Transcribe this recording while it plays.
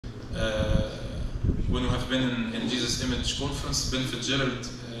when we have been in Jesus Image Conference, Ben Fitzgerald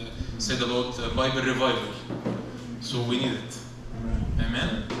said about Bible revival. So we need it.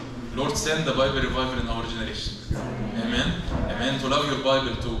 Amen. Lord, send the Bible revival in our generation. Amen. Amen. To love your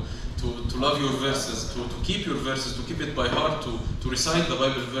Bible, to love your verses, to keep your verses, to keep it by heart, to recite the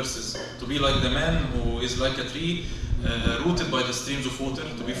Bible verses, to be like the man who is like a tree rooted by the streams of water,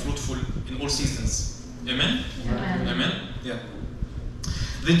 to be fruitful in all seasons. Amen? Amen. Amen? Yeah.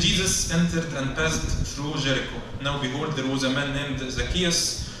 Then Jesus entered and passed through Jericho. Now behold, there was a man named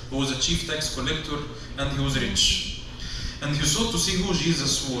Zacchaeus, who was a chief tax collector, and he was rich. And he sought to see who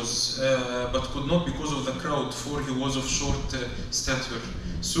Jesus was, but could not because of the crowd, for he was of short stature.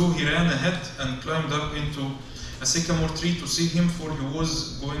 So he ran ahead and climbed up into a sycamore tree to see him, for he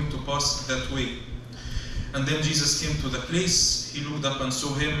was going to pass that way. And then Jesus came to the place. He looked up and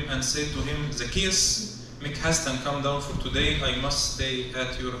saw him and said to him, Zacchaeus, make haste and come down, for today I must stay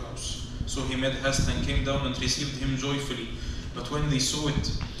at your house. So he made haste and came down and received him joyfully. But when they saw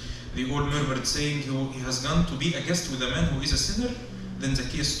it, they all murmured, saying, he has gone to be a guest with a man who is a sinner. Then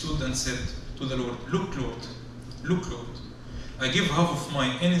Zacchaeus stood and said to the Lord, look, Lord, I give half of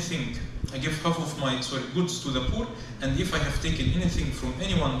my goods to the poor, and if I have taken anything from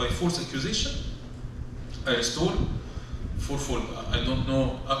anyone by false accusation, I restore fourfold. I don't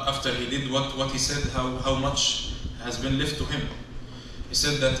know after he did what he said, how much has been left to him. He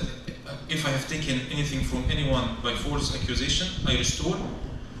said that if I have taken anything from anyone by false accusation, I restore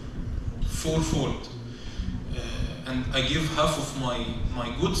fourfold. And I give half of my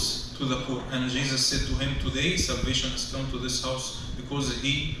goods to the poor. And Jesus said to him, today salvation has come to this house, because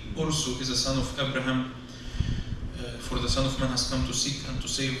he also is a son of Abraham. For the Son of Man has come to seek and to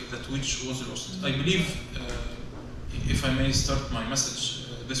save that which was lost. I believe, if I may start my message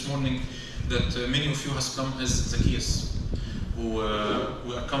this morning, that many of you has come as Zacchaeus, who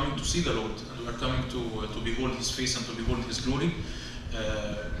are coming to see the Lord, and who are coming to behold His face and to behold His glory.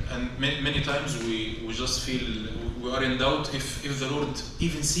 And many times we just feel we are in doubt if the Lord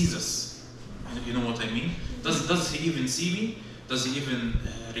even sees us. You know what I mean? Does He even see me? Does He even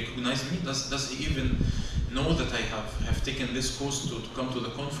recognize me? Does He even know that I have taken this course to come to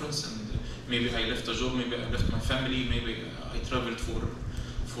the conference, and maybe I left a job, maybe I left my family, maybe I traveled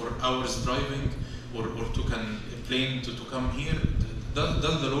for hours driving, or took a plane to come here.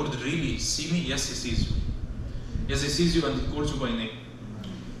 Does the Lord really see me? Yes, He sees you. Yes, He sees you, and He calls you by name.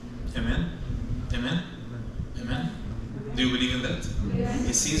 Amen? Amen? Amen? Do you believe in that? Yes.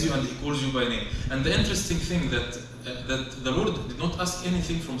 He sees you and He calls you by name. And the interesting thing that the Lord did not ask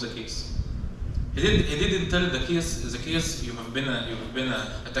anything from Zacchaeus. He didn't tell Zacchaeus, you have been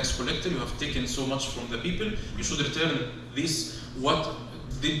a tax collector, you have taken so much from the people, you should return this. What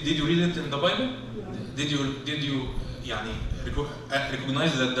did you read it in the Bible? Did you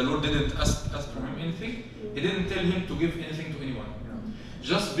recognize that the Lord didn't ask from him anything? He didn't tell him to give anything to anyone.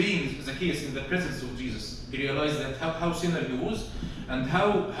 Just being Zacchaeus in the presence of Jesus, he realized that how sinner he was, and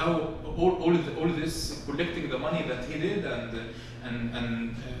how all this collecting the money that he did,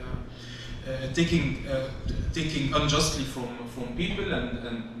 and taking unjustly from people,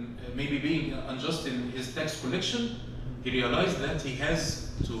 and maybe being unjust in his tax collection, he realized that he has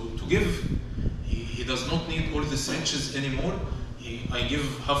to give. He does not need all these riches anymore. I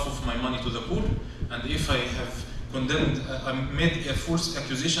give half of my money to the poor, and if I have made a false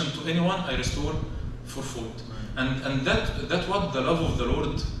accusation to anyone, I restore fourfold. And that's what the love of the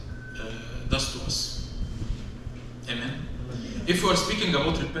Lord does to us. Amen. If we are speaking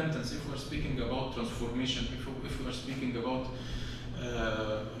about repentance, if we are speaking about transformation, if we are speaking about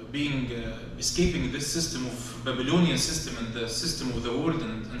escaping this system of Babylonian system and the system of the world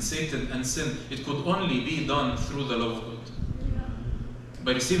and Satan and sin, it could only be done through the love of God.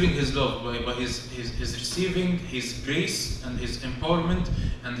 By receiving His love, by his receiving His grace and His empowerment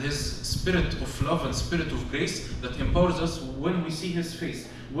and His spirit of love and spirit of grace that empowers us when we see His face,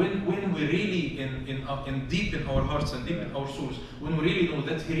 when we really in deep in our hearts and deep in our souls, when we really know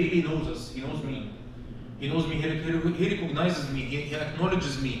that He really knows us, He knows me. He knows me, He recognizes me, He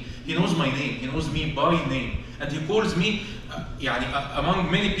acknowledges me, He knows my name, He knows me by name, and He calls me,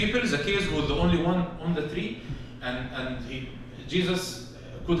 among many people, Zacchaeus was the only one on the tree, and Jesus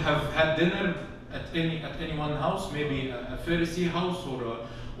could have had dinner at anyone's house, maybe a Pharisee house,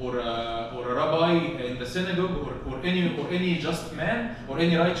 or a rabbi in the synagogue, or any just man, or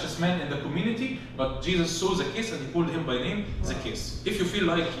any righteous man in the community. But Jesus saw Zacchaeus and He called him by name, Zacchaeus. If you feel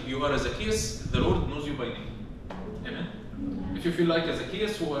like you are a Zacchaeus, the Lord knows you by name. Amen. If you feel like a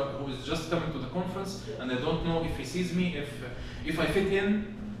Zacchaeus who is just coming to the conference and I don't know if he sees me, if I fit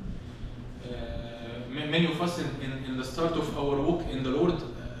in. Many of us in the start of our walk in the Lord,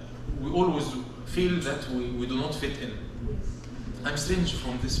 we always feel that we do not fit in. I'm strange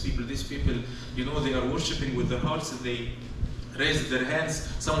from these people. These people, you know, they are worshiping with their hearts. They raised their hands.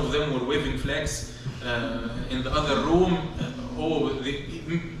 Some of them were waving flags in the other room.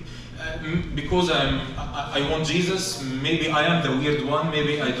 Because I want Jesus. Maybe I am the weird one.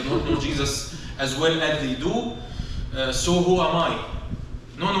 Maybe I do not know Jesus as well as they do. So who am I?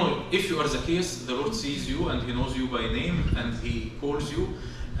 No. If you are Zacchaeus, the Lord sees you and He knows you by name and He calls you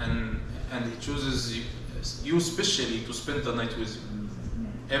and He chooses you specially to spend the night with you.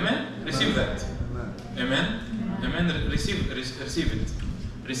 Amen? Receive that. Amen? Amen? Receive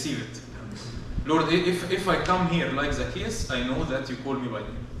it. Lord, if I come here like Zacchaeus, I know that you call me by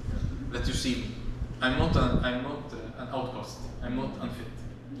name, that you see me. I'm not an outcast. I'm not unfit.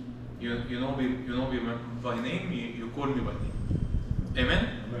 You know me by name. You call me by name. Amen?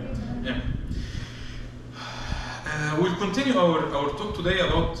 Amen. We'll continue our talk today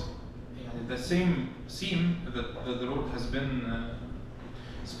about the same theme that the Lord has been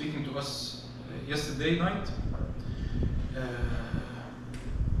speaking to us yesterday night.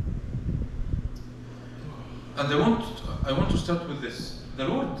 And I want to start with this. The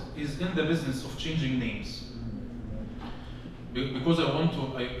Lord is in the business of changing names. Because I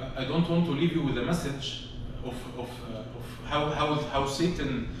don't want to leave you with a message of how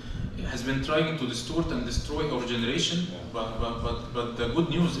Satan has been trying to distort and destroy our generation. But the good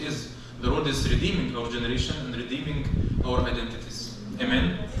news is the Lord is redeeming our generation and redeeming our identities.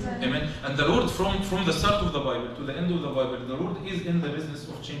 Amen? Amen. And the Lord, from the start of the Bible to the end of the Bible, the Lord is in the business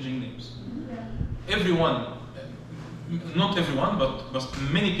of changing names. Everyone, not everyone, but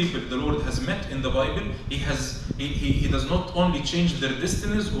many people the Lord has met in the Bible, He does not only change their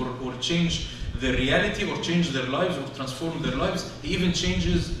destinies or change their reality or change their lives or transform their lives, He even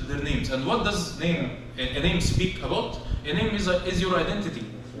changes their names. And what does a name speak about? A name is your identity.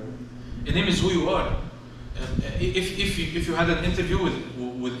 A name is who you are. If you had an interview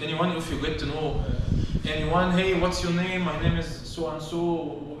with anyone, if you get to know anyone, hey, what's your name? My name is so and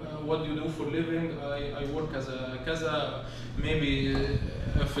so. What do you do for a living? I work as a kaza, maybe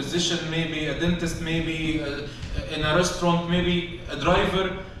a physician, maybe a dentist, maybe in a restaurant, maybe a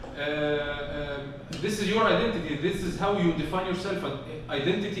driver. This is your identity. This is how you define yourself.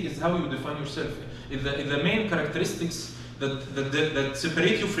 Identity is how you define yourself. It's the main characteristics that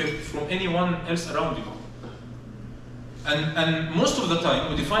separate you from anyone else around you. And most of the time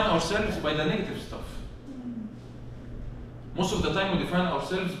we define ourselves by the negative stuff. Most of the time we define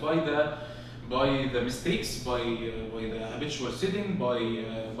ourselves by the mistakes, by the habitual sinning, by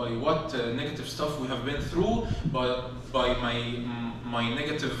what negative stuff we have been through, by my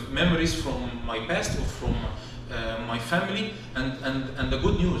negative memories from my past or from my family. And the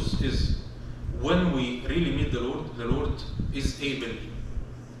good news is, when we really meet the Lord is able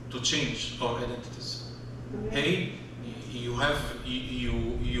to change our identities. Hey, you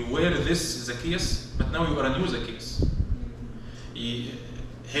wear this Zacchaeus, but now you are a new Zacchaeus.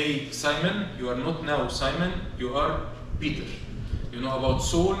 Hey, Simon, you are not now Simon, you are Peter. You know about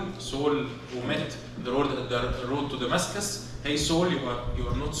Saul who met the Lord at the road to Damascus. Hey, Saul, you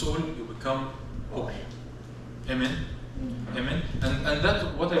are not Saul, you become Paul. Amen. Amen. And that's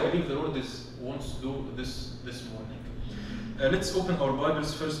what I believe the Lord wants to do this morning. Let's open our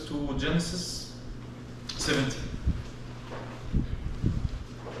Bibles first to Genesis 17.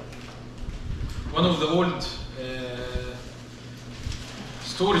 One of the old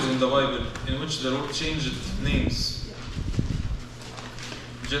stories in the Bible in which the Lord changed names.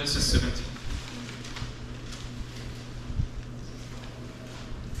 Genesis 17.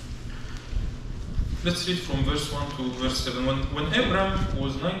 Let's read from verse 1 to verse 7. When Abraham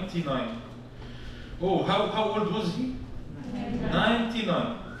was 99. Oh, how old was he?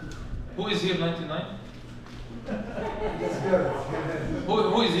 99. Who is here 99?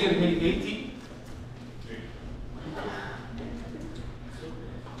 Who is here 80?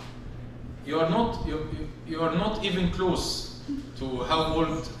 You are not even close to how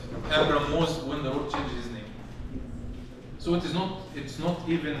old Abraham was when the Lord changed his name. So it's not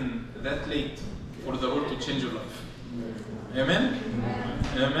even that late for the Lord to change your life. Amen?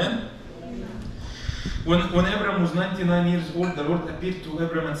 Amen? When Abraham was 99 years old, the Lord appeared to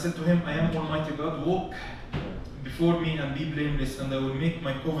Abraham and said to him, I am Almighty God, walk before me and be blameless, and I will make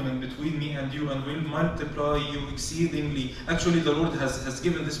my covenant between me and you and will multiply you exceedingly. Actually, the Lord has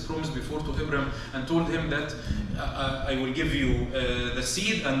given this promise before to Abraham and told him that I will give you the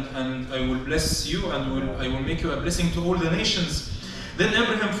seed and I will bless you and I will make you a blessing to all the nations. Then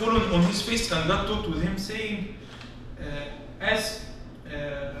Abraham fell on his face and God talked with him saying, as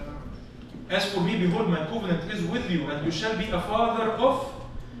for me, behold, my covenant is with you and you shall be a father of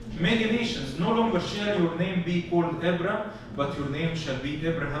many nations. No longer shall your name be called Abram, but your name shall be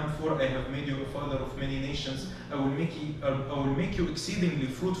Abraham, for I have made you a father of many nations. I will make you exceedingly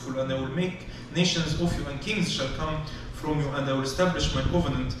fruitful, and I will make nations of you, and kings shall come from you, and I will establish my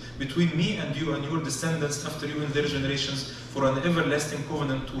covenant between me and you and your descendants after you in their generations, for an everlasting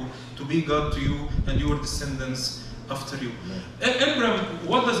covenant to be God to you and your descendants after you. Abram,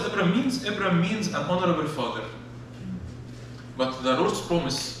 what does Abram means? Abram means an honorable father. But the Lord's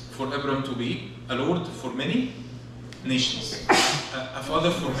promise for Abram to be a Lord for many nations, a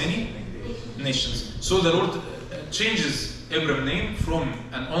father for many nations. So the Lord changes Abram's name from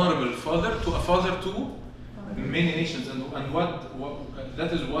an honorable father to a father to many nations, and what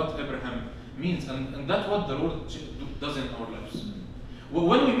that is what Abraham means, and that's what the Lord does in our lives.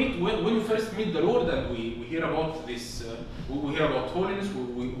 When we first meet the Lord, and we hear about this, we hear about holiness,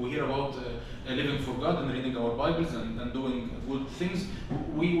 we hear about living for God and reading our Bibles and doing good things,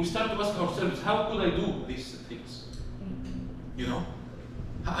 we start to ask ourselves, how could I do these things? You know,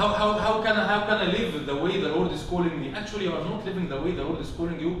 how can I live the way the Lord is calling me? Actually, you are not living the way the Lord is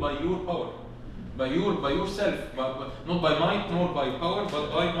calling you by your power. By yourself, not by might nor by power, but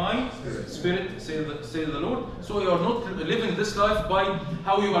by my spirit, say the Lord. So you are not living this life by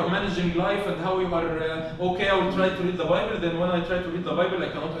how you are managing life and how you are, okay, I will try to read the Bible, then when I try to read the Bible, I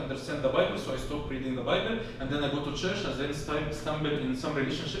cannot understand the Bible, so I stop reading the Bible, and then I go to church, and then stumble in some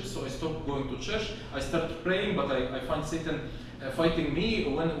relationships, so I stop going to church. I start praying, but I find Satan fighting me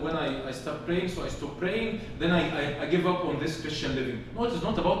when I start praying, so I stop praying, then I give up on this Christian living. No, it is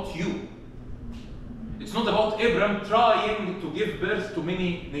not about you. It's not about Abram trying to give birth to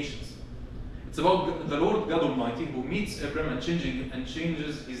many nations. It's about the Lord God Almighty who meets Abram and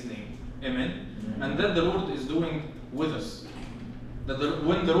changes his name. Amen? And that the Lord is doing with us. That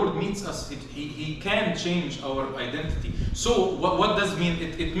when the Lord meets us, he can change our identity. So what does it mean?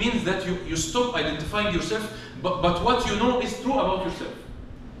 It means that you stop identifying yourself, but what you know is true about yourself.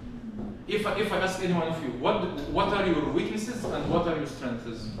 If I ask any one of you, what are your weaknesses and what are your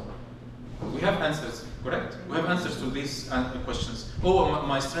strengths? We have answers, correct? We have answers to these questions. Oh,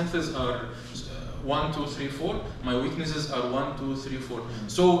 my strengths are 1, 2, 3, 4. My weaknesses are 1, 2, 3, 4.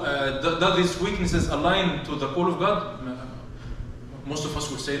 So, do these weaknesses align to the call of God? Most of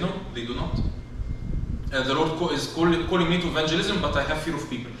us will say no, they do not. The Lord is calling me to evangelism, but I have fear of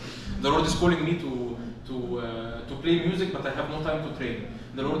people. The Lord is calling me to play music, but I have no time to train.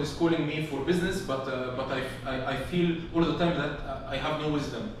 The Lord is calling me for business, but I feel all the time that I have no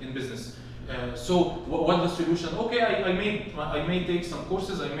wisdom in business. So what's the solution? Okay, I may take some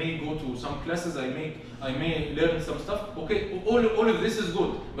courses, I may go to some classes, I may learn some stuff. Okay, all of this is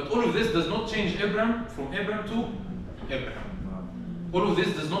good, but all of this does not change Abram from Abram to Abraham. All of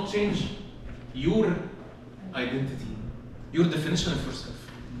this does not change your identity, your definition of yourself.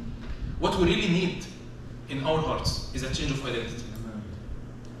 What we really need in our hearts is a change of identity.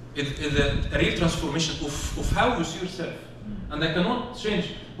 It is a real transformation of how you see yourself. And I cannot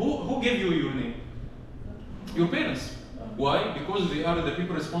change. Who gave you your name? Your parents. Why? Because they are the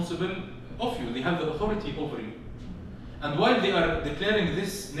people responsible of you. They have the authority over you. And while they are declaring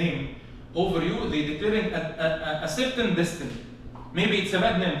this name over you, they are declaring a certain destiny. Maybe it's a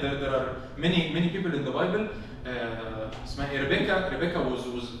bad name. There are many people in the Bible. Rebecca was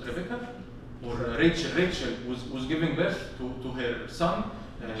Rebecca, or Rachel was giving birth to her son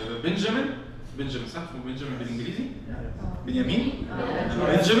Benjamin صح؟ Benjamin بالإنجليزي؟ Benjamin?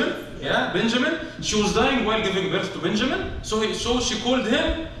 Benjamin? Yeah, Benjamin. She was dying while giving birth to Benjamin, so she called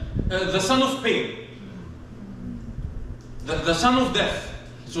him the son of pain, the son of death.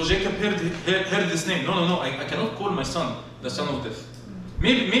 So Jacob heard this name. No, I cannot call my son the son of death.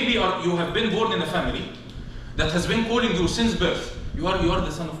 Maybe you have been born in a family that has been calling you since birth. You are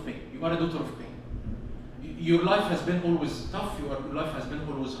the son of pain. You are a daughter of pain. Your life has been always tough. Your life has been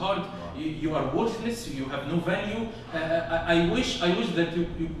always hard. You are worthless. You have no value. I wish that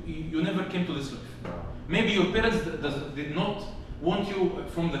you never came to this life. Maybe your parents did not want you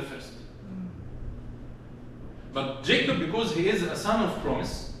from the first. But Jacob, because he is a son of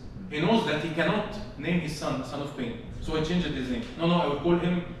promise, he knows that he cannot name his son son of pain. So I changed his name. No, I will call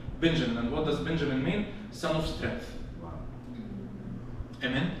him Benjamin. And what does Benjamin mean? Son of strength.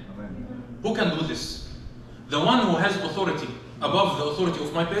 Amen? Who can do this? The one who has authority above the authority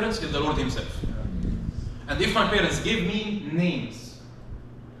of my parents is the Lord himself. And if my parents gave me names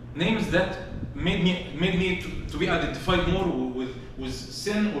that made me to be identified more with with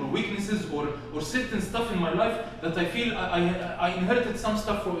sin or weaknesses or certain stuff in my life that I feel I inherited some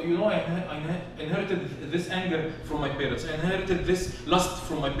stuff from, you know, I inherited this anger from my parents. I inherited this lust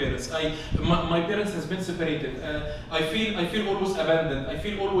from my parents. My parents has been separated. I feel always abandoned. I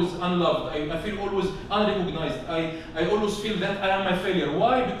feel always unloved. I feel always unrecognized. I always feel that I am a failure.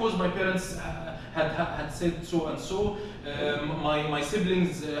 Why? Because my parents had said so and so. My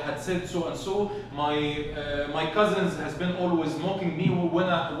siblings had said so and so. My cousins has been always mocking me when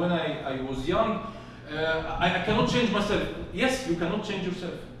I was young. I cannot change myself. Yes, you cannot change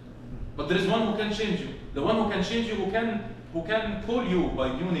yourself, but there is one who can change you. The one who can change you, who can call you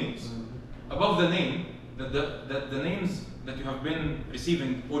by new names, above the name the names that you have been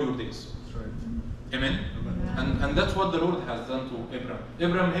receiving all your days. That's right. Amen. And that's what the Lord has done to Abraham.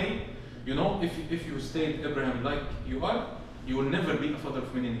 Abraham, hey, you know, if you stayed Abraham like you are, you will never be a father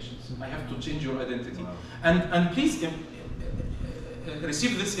of many nations. I have to change your identity. Wow. And please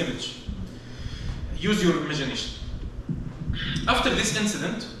receive this image. Use your imagination. After this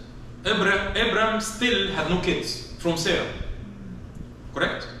incident, Abraham still had no kids from Sarah.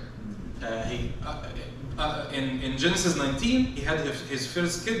 Correct? In Genesis 19, he had his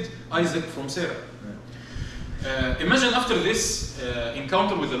first kid, Isaac, from Sarah. Imagine after this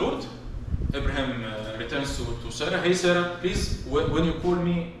encounter with the Lord, Abraham returns to Sarah. Hey Sarah, please, when you call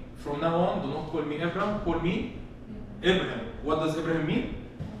me from now on, do not call me Abraham, call me Abraham. What does Abraham mean?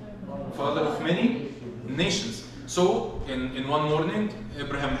 Father of many nations. So in one morning,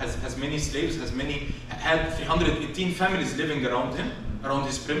 Abraham has many slaves, had 318 families living around him, around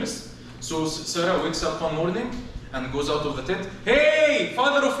his premise. So Sarah wakes up one morning and goes out of the tent. Hey,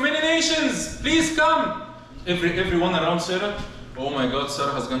 father of many nations, please come. Everyone around Sarah, oh my God,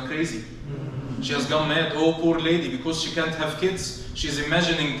 Sarah has gone crazy. She has gone mad. Oh, poor lady, because she can't have kids. She's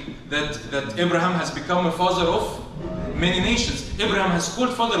imagining that Abraham has become a father of many nations. Abraham has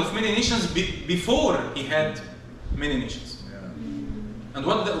called father of many nations before he had many nations. Yeah. And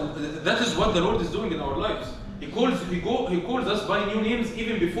that is what the Lord is doing in our lives. He calls us by new names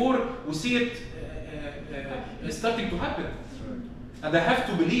even before we see it starting to happen. Right. And I have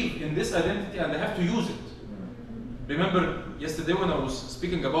to believe in this identity and I have to use it. Remember yesterday when I was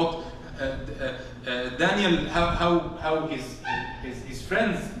speaking about Daniel, how his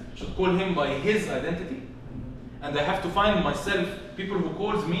friends should call him by his identity, and I have to find myself people who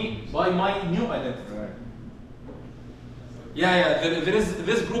calls me by my new identity. Right. There is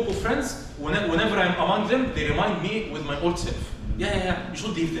this group of friends. Whenever I'm among them, they remind me with my old self. You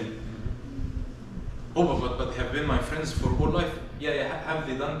should leave them. Oh, but they have been my friends for all life. Have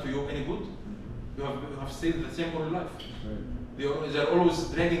they done to you any good? You have stayed the same all life. Right. They are always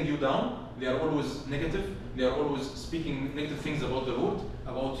dragging you down. They are always negative. They are always speaking negative things about the Lord,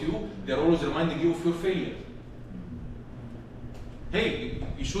 about you. They are always reminding you of your failure. Hey,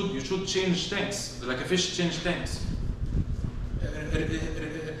 you should change tanks, like a fish change tanks.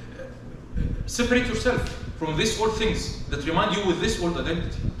 Separate yourself from these old things that remind you with this old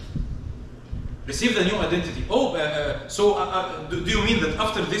identity. Receive the new identity. Do you mean that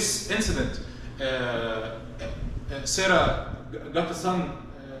after this incident, Sarah got a son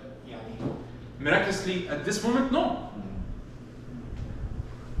miraculously at this moment? No.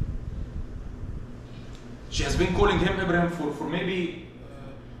 She has been calling him Abraham for maybe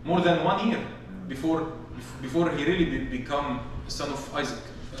more than 1 year before he really become son of Isaac.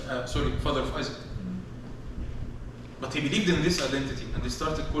 Father of Isaac. But he believed in this identity and he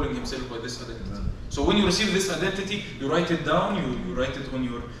started calling himself by this identity. So when you receive this identity, you write it down, you write it on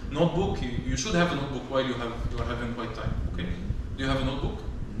your notebook. You should have a notebook while you are having quiet time. Okay? Do you have a notebook?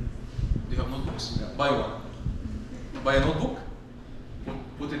 Do you have notebooks? Yeah. Buy one. Buy a notebook,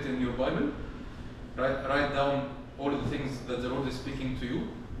 put it in your Bible, write down all the things that the Lord is speaking to you,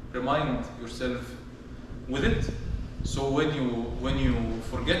 remind yourself with it. So when you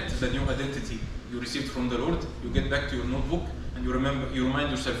forget the new identity you received from the Lord, you get back to your notebook and you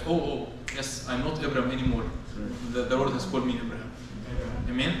remind yourself, oh yes, I'm not Abraham anymore. The Lord has called me Abraham.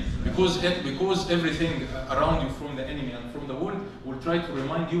 Amen? Because everything around you from the enemy and from the world will try to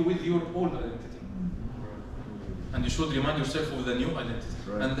remind you with your old identity. And you should remind yourself of the new identity.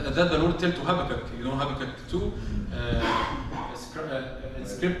 Right. And that the Lord tell to Habakkuk. You know Habakkuk 2,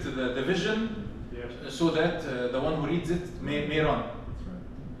 script the vision so that the one who reads it may run.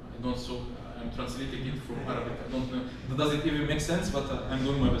 I'm translating it from Arabic. I don't know. Does it even make sense? But I'm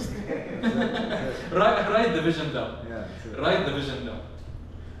doing my best. Write the vision down. Write the vision down.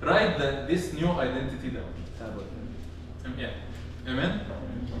 Write this new identity down. Amen?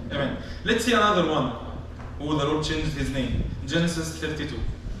 Amen. Let's see another one who the Lord changed his name. Genesis 32.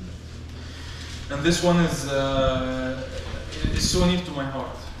 And this one is is so near to my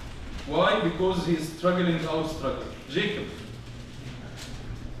heart. Why? Because he is struggling our struggle. Jacob.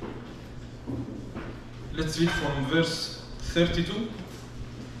 Let's read from verse 32.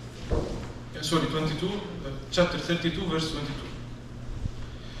 Sorry, 22. Chapter 32, verse 22.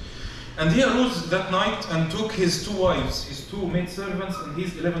 And he arose that night and took his 2 wives, his 2 maidservants, and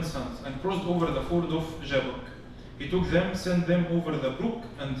his 11 sons, and crossed over the ford of Jabbok. He took them, sent them over the brook,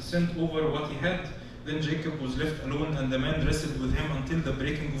 and sent over what he had. Then Jacob was left alone, and the man wrestled with him until the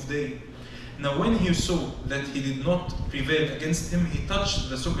breaking of day. Now when he saw that he did not prevail against him, he touched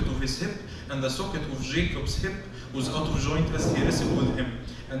the socket of his hip, and the socket of Jacob's hip was out of joint as he wrestled with him.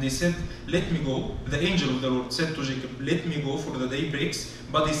 And he said, let me go. The angel of the Lord said to Jacob, let me go, for the day breaks.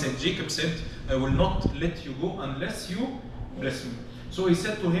 But he said, Jacob said, I will not let you go unless you bless me. So he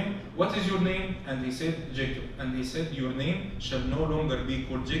said to him, what is your name? And he said, Jacob. And he said, your name shall no longer be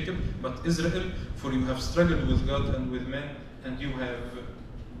called Jacob, but Israel, for you have struggled with God and with men, and you have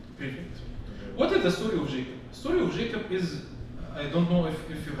prevailed. What is the story of Jacob? The story of Jacob is, I don't know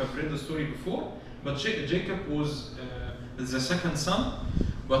if you have read the story before, but Jacob was the second son,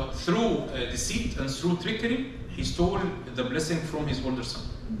 but through deceit and through trickery, he stole the blessing from his older son.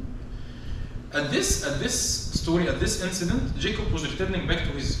 At this story, at this incident, Jacob was returning back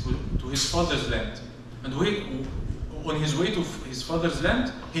to his father's land, and on his way to his father's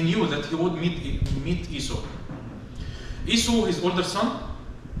land, he knew that he would meet Esau. Esau, his older son,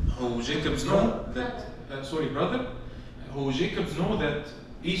 who Jacob's know that who Jacob's know that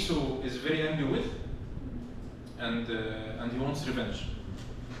Esau is very angry with, and he wants revenge.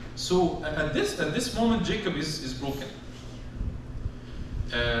 So at this moment, Jacob is broken.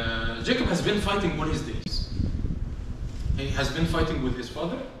 Jacob has been fighting all his days. He has been fighting with his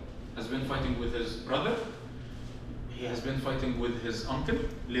father, has been fighting with his brother, he has been fighting with his uncle,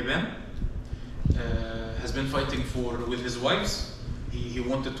 Laban, has been fighting with his wives. He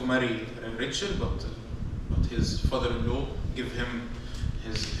wanted to marry Rachel, but his father-in-law gave him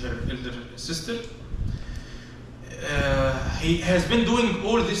her elder sister. He has been doing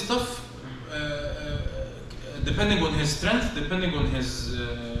all this stuff depending on his strength, depending on his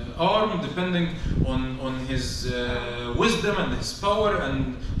arm, depending on his wisdom and his power,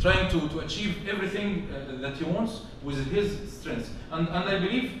 and trying to achieve everything that he wants with his strength. And I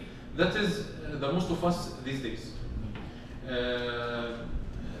believe that is the most of us these days.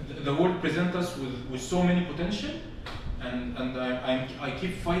 The world presents us with so many potential, and I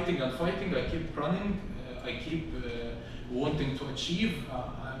keep fighting and fighting, I keep running, I keep wanting to achieve.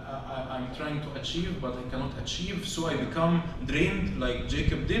 I'm trying to achieve, but I cannot achieve, so I become drained like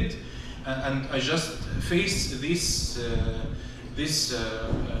Jacob did, and I just face these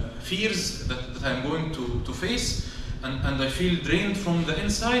fears that I'm going to face, and I feel drained from the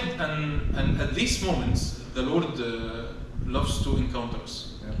inside, and at these moments the Lord loves to encounter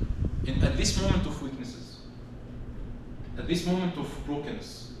us. Yeah. At this moment of weaknesses, at this moment of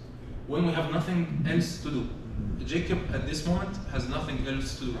brokenness, when we have nothing else to do. Jacob at this moment has nothing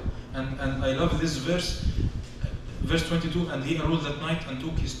else to do. And I love this verse, verse 22, and he arose that night and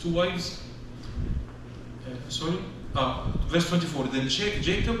took his 2 wives. Verse 24, then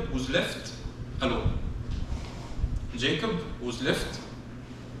Jacob was left alone. Jacob was left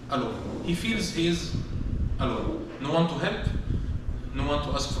alone. He feels he is alone. No one to help, no one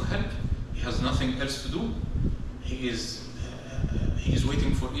to ask for help. He has nothing else to do. He is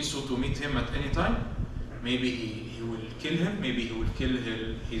waiting for Esau to meet him at any time. Maybe he will kill him, maybe he will kill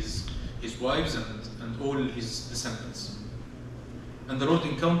his wives and all his descendants. And the Lord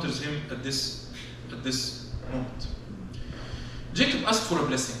encounters him at this moment. Jacob asked for a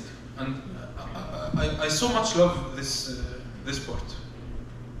blessing, and I so much love this part.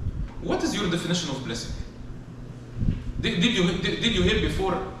 What is your definition of blessing? Did you hear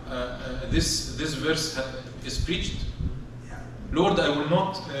before this verse is preached? Yeah. Lord, I will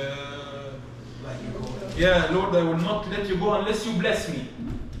not. Lord, I will not let you go unless you bless me.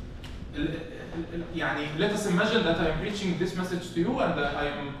 Let us imagine that I am preaching this message to you, and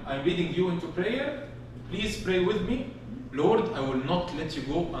I'm leading you into prayer. Please pray with me. Lord, I will not let you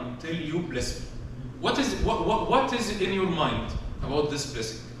go until you bless me. What is in your mind about this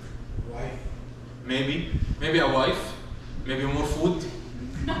blessing? Wife. Maybe a wife, maybe more food,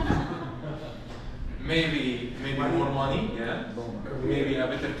 maybe more money, yeah. Maybe a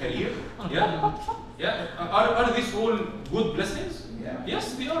better career, yeah. Yeah. Are these all good blessings? Yeah.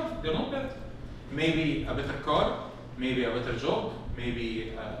 Yes, they are. They're not bad. Maybe a better car, maybe a better job,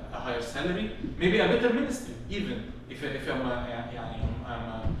 maybe a higher salary, maybe a better ministry. Even if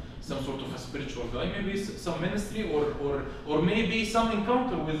I'm some sort of a spiritual guy, maybe some ministry or maybe some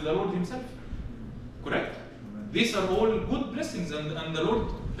encounter with the Lord Himself. Correct? Amen. These are all good blessings, and the Lord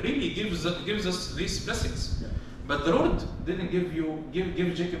really gives us these blessings. Yeah. But the Lord didn't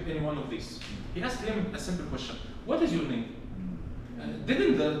give Jacob any one of these. He asked him a simple question: what is your name?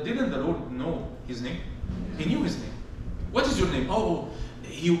 Didn't the Lord know his name? He knew his name. What is your name?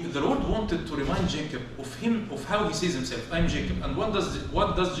 The Lord wanted to remind Jacob of how he sees himself. I'm Jacob. And what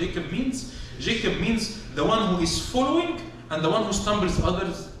does Jacob means? Jacob means the one who is following and the one who stumbles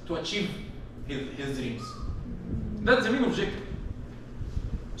others to achieve his dreams. That's the meaning of Jacob.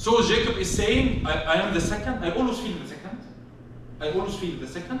 So Jacob is saying, I am the second. I always feel the second. I always feel the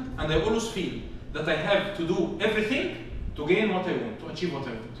second, and I always feel that I have to do everything to gain what I want, to achieve what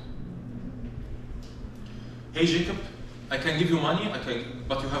I want. Hey Jacob, I can give you money,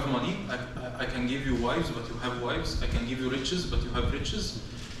 but you have money. I can give you wives, but you have wives. I can give you riches, but you have riches.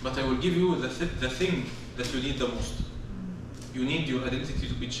 But I will give you the thing that you need the most. You need your identity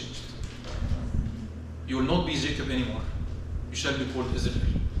to be changed. You will not be Jacob anymore. You shall be called Israel.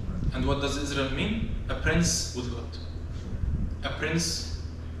 And what does Israel mean? A prince with God. A prince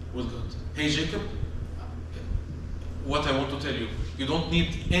with God. Hey Jacob, what I want to tell you, you don't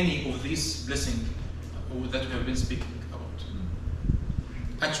need any of these blessings that we have been speaking about.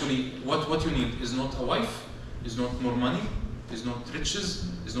 Actually, what you need is not a wife, is not more money, is not riches,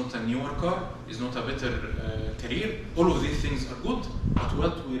 is not a newer car, is not a better career. All of these things are good, but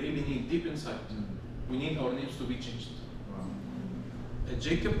what we really need deep inside, we need our names to be changed.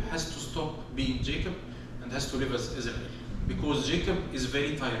 Jacob has to stop being Jacob and has to live as Israel, because Jacob is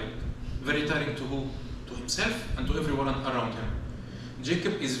very tiring. Very tiring to who? To himself and to everyone around him.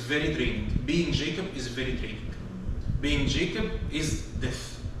 Jacob is very draining. Being Jacob is very draining. Being Jacob is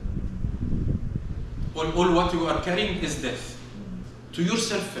death. All what you are carrying is death. To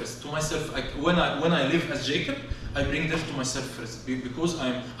yourself first, to myself. When I live as Jacob, I bring death to myself first, because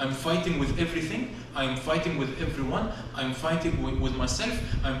I'm fighting with everything. I'm fighting with everyone. I'm fighting with myself.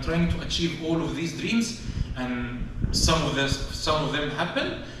 I'm trying to achieve all of these dreams, and some of them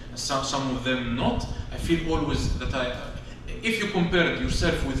happen, some of them not. I feel always that if you compare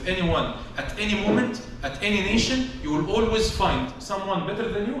yourself with anyone at any moment, at any nation, you will always find someone better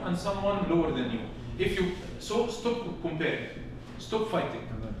than you and someone lower than you. So stop comparing, stop fighting.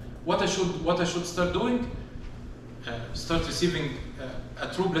 What I should start doing? Start receiving a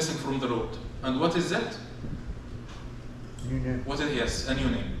true blessing from the Lord. And what is that? New name. Yes, a new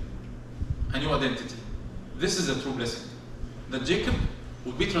name, a new identity. This is a true blessing. That Jacob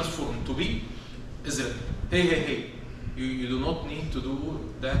will be transformed to be Israel. Hey. You do not need to do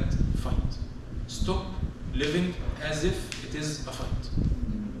that fight. Stop living as if it is a fight.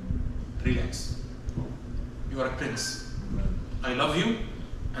 Relax. You are a prince. I love you,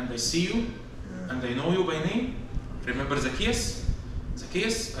 and I see you, and I know you by name. Remember Zacchaeus?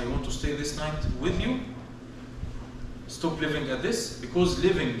 Zacchaeus, I want to stay this night with you. Stop living at this, because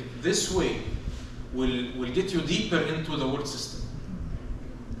living this way will get you deeper into the world system.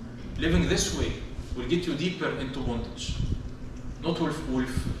 Living this way will get you deeper into bondage.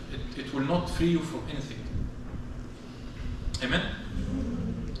 It will not free you from anything. Amen?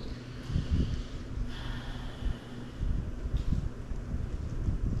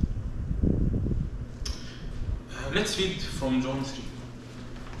 Let's read from John 3.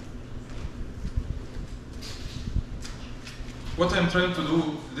 What I'm trying to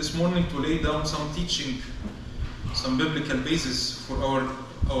do this morning to lay down some teaching, some biblical basis for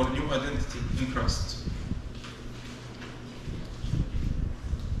our new identity in Christ.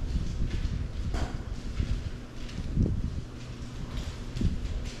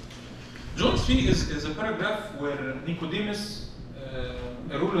 John 3 is a paragraph where Nicodemus,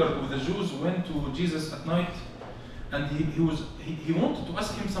 a ruler of the Jews, went to Jesus at night, and he wanted to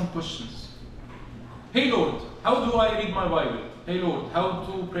ask him some questions. Hey Lord, how do I read my Bible? Hey Lord, how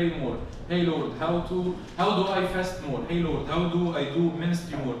to pray more? Hey Lord, how do I fast more? Hey Lord, how do I do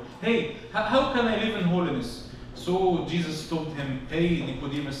ministry more? Hey, how can I live in holiness? So Jesus told him, hey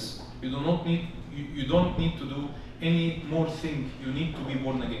Nicodemus, you don't need to do any more thing. You need to be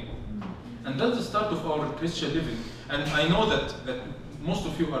born again. And that's the start of our Christian living. And I know that most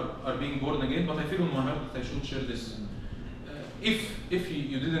of you are being born again, but I feel in my heart that I should share this. If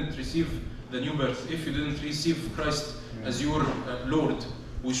you didn't receive the new birth, if you didn't receive Christ as your Lord,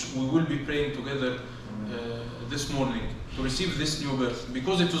 which we will be praying together this morning to receive this new birth,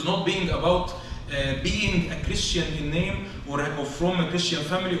 because it was not being about being a Christian in name or from a Christian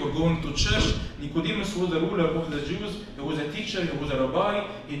family or going to church. Nicodemus was the ruler of the Jews. He was a teacher. He was a rabbi.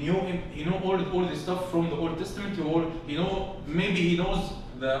 He knew all the stuff from the Old Testament. Maybe he knows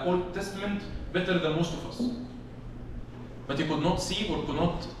the Old Testament better than most of us. But he could not see or could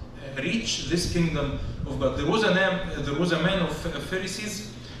not reach this kingdom of God. There was a man of Pharisees,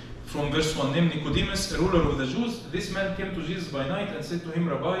 from verse 1, named Nicodemus, a ruler of the Jews. This man came to Jesus by night and said to him,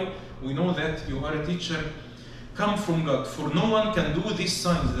 Rabbi, we know that you are a teacher come from God, for no one can do these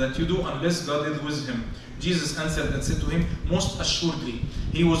signs that you do unless God is with him. Jesus answered and said to him, most assuredly.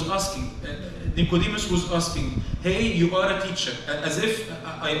 He was asking, Nicodemus was asking, hey, you are a teacher, as if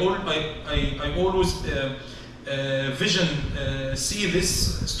I always see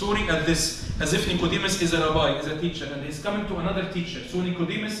this story as if Nicodemus is a rabbi, is a teacher, and he's coming to another teacher. So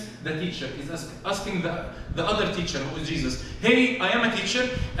Nicodemus, the teacher, is asking the other teacher, who is Jesus, hey, I am a teacher,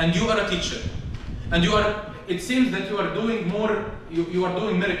 and you are a teacher. And it seems that you are doing more, you are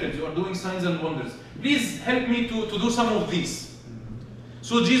doing miracles, you are doing signs and wonders. Please help me to do some of these.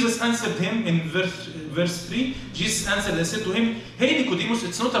 So Jesus answered him in verse 3. Jesus answered and said to him, hey Nicodemus,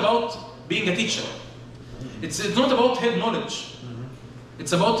 it's not about being a teacher. It's not about head knowledge.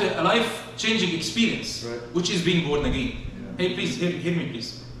 It's about a life-changing experience, which is being born again. Yeah. Hey, please, hear me,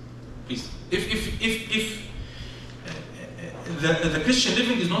 please. Please. If the Christian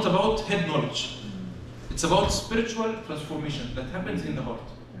living is not about head knowledge. It's about spiritual transformation that happens in the heart.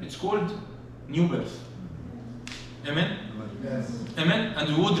 It's called new birth. Amen? Yes. Amen?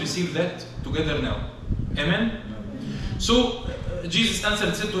 And we would receive that together now. Amen? So, Jesus answered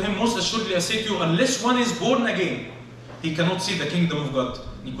and said to him, most assuredly I say to you, unless one is born again, he cannot see the kingdom of God.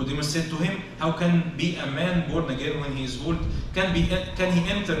 Nicodemus said to him, how can be a man born again when he is old? Can he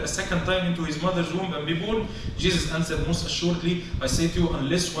enter a second time into his mother's womb and be born? Jesus answered, most assuredly, I say to you,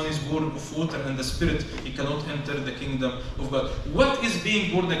 unless one is born of water and the Spirit, he cannot enter the kingdom of God. What is being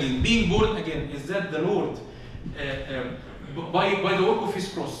born again? Being born again is that the Lord, by the work of his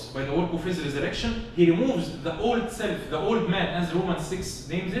cross, by the work of his resurrection, he removes the old self, the old man, as Romans 6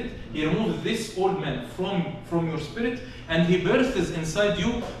 names it. He removes this old man from your spirit, and he births inside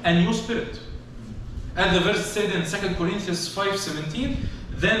you a new spirit. As the verse said in 2 Corinthians 5:17,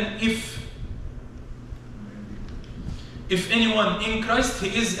 then if anyone in Christ, he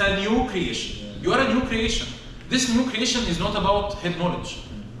is a new creation. You are a new creation. This new creation is not about head knowledge.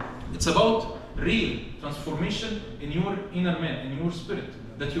 It's about real transformation in your inner man, in your spirit,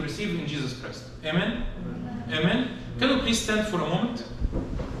 that you receive in Jesus Christ. Amen? Amen? Can you please stand for a moment?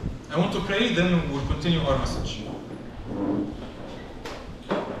 I want to pray, then we'll continue our message.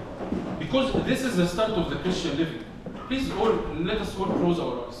 Because this is the start of the Christian living. Please, let us all close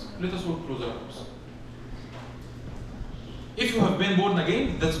our eyes. Let us all close our eyes. If you have been born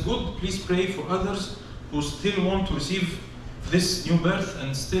again, that's good. Please pray for others who still want to receive this new birth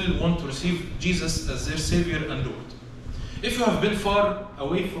and still want to receive Jesus as their Savior and Lord. If you have been far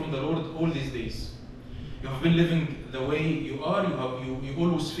away from the Lord all these days, you have been living the way you are, you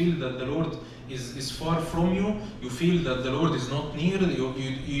always feel that the Lord is far from you, you feel that the Lord is not near,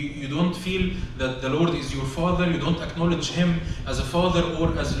 you don't feel that the Lord is your Father, you don't acknowledge Him as a Father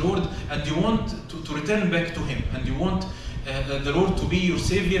or as Lord, and you want to return back to Him, and you want the Lord to be your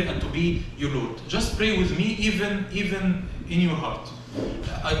Savior and to be your Lord. Just pray with me, even in your heart.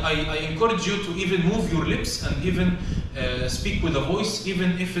 I encourage you to even move your lips and even speak with a voice,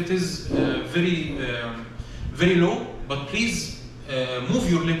 even if it is very low, but please move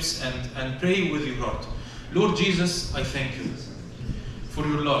your lips and pray with your heart. Lord Jesus, I thank you for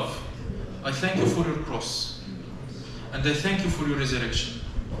your love. I thank you for your cross. And I thank you for your resurrection.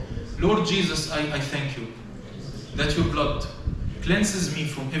 Lord Jesus, I thank you that your blood cleanses me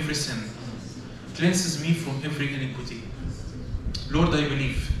from every sin, cleanses me from every iniquity. Lord, I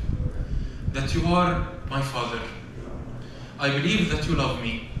believe that you are my Father. I believe that you love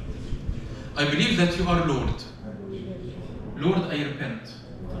me. I believe that you are Lord. Lord, I repent.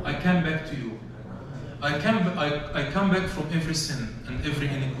 I come back to you. I come back from every sin and every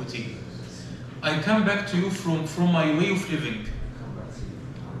iniquity. I come back to you from my way of living.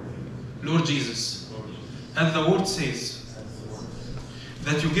 Lord Jesus, as the word says,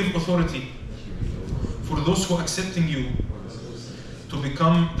 that you give authority for those who are accepting you to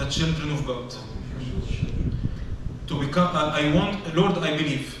become the children of God. To become, Lord, I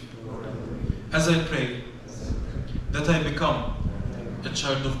believe, as I pray, that I become a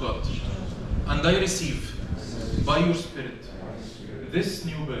child of God. And I receive, by your Spirit, this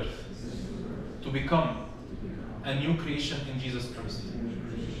new birth to become a new creation in Jesus Christ.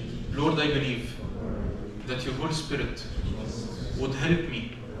 Lord, I believe that your Holy Spirit would help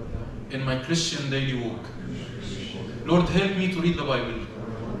me in my Christian daily walk. Lord, help me to read the Bible.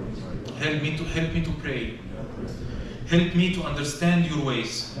 Help me to pray. Help me to understand your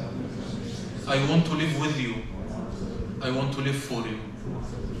ways. I want to live with you. I want to live for you.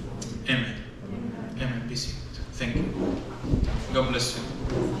 Amen. Amen. Be seated. Thank you. God bless you.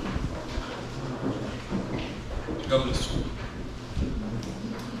 God bless you.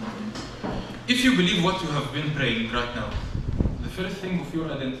 If you believe what you have been praying right now, the first thing of your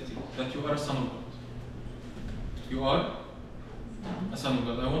identity, that you are a son of God. You are a son of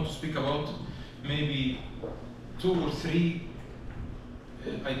God. I want to speak about maybe 2 or 3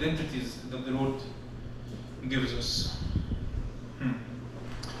 identities that the Lord gives us.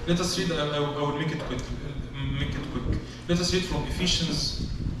 Let us read, I will make it quick. Let us read from Ephesians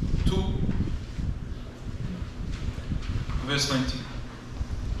 2, verse 19.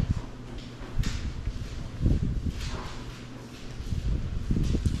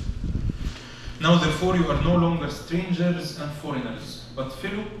 Now therefore you are no longer strangers and foreigners, but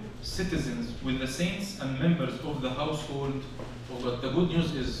fellow citizens with the saints and members of the household of God. The good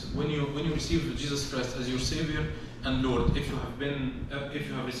news is when you receive Jesus Christ as your Savior and Lord, if you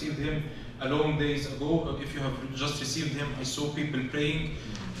have received Him a long days ago, if you have just received Him, I saw people praying,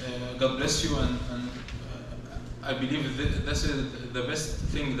 God bless you, and I believe this is the best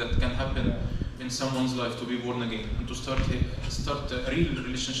thing that can happen in someone's life, to be born again and to start a real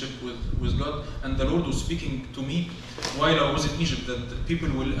relationship with God. And the Lord was speaking to me while I was in Egypt that people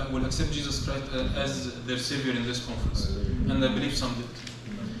will accept Jesus Christ as their Savior in this conference, and I believe some did.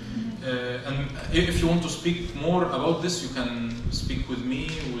 And if you want to speak more about this, you can speak with me,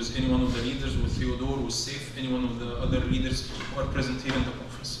 with any one of the leaders, with Theodore, with Saif, any one of the other leaders who are present here in the conference.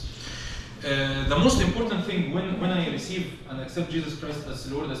 The most important thing when I receive and accept Jesus Christ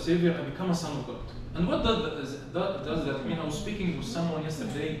as Lord, as Savior, I become a son of God. And what does that mean? I was speaking with someone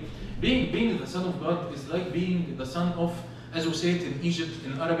yesterday. Being the son of God is like being the son of, as we say it in Egypt,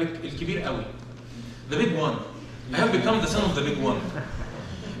 in Arabic, el-kibir qawi, the big one. I have become the son of the big one.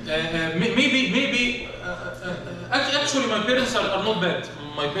 Actually, my parents are not bad.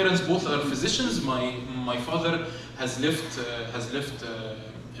 My parents both are physicians. My father has left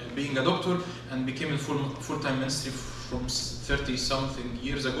being a doctor and became in full-time ministry from 30-something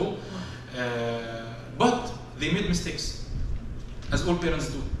years ago. But they made mistakes, as all parents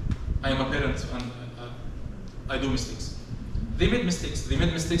do. I am a parent and I do mistakes. They made mistakes. They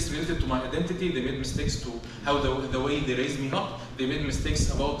made mistakes related to my identity. They made mistakes to how the way they raised me up. They made mistakes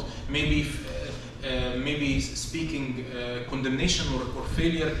about maybe speaking condemnation or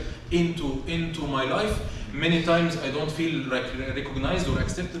failure into my life. Many times I don't feel recognized or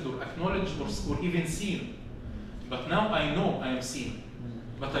accepted or acknowledged or even seen. But now I know I am seen.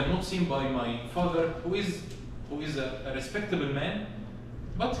 But I'm not seen by my father, who is a respectable man,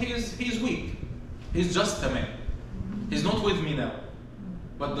 but he is weak. He's just a man. He's not with me now.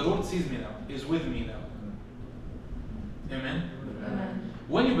 But the Lord sees me now. He's with me now. Amen? Amen.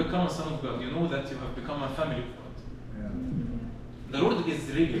 When you become a son of God, you know that you have become a family of God. Yeah. The Lord is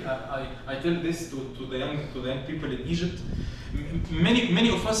really, I tell this to the young people in Egypt. Many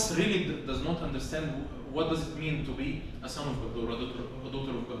of us really does not understand what does it mean to be a son of God or a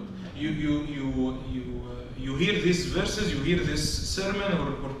daughter of God. You hear these verses, you hear this sermon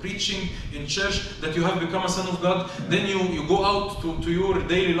or preaching in church that you have become a son of God. Then you go out to your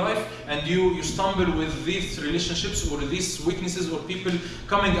daily life and you stumble with these relationships or these weaknesses or people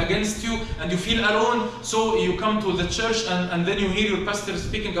coming against you, and you feel alone. So you come to the church and then you hear your pastor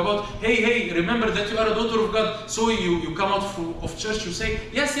speaking about, hey, remember that you are a daughter of God. So you come out of church, you say,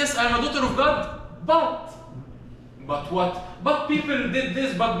 yes, I am a daughter of God. But what? But people did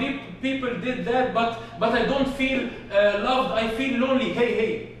this, but people did that, but I don't feel loved, I feel lonely.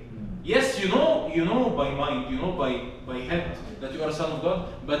 Hey. Yes, you know by mind, you know by head that you are a son of God,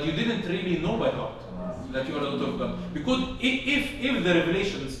 but you didn't really know by heart that you are a daughter of God. Because if the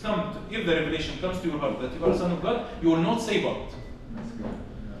revelation comes to your heart that you are a son of God, you will not say but.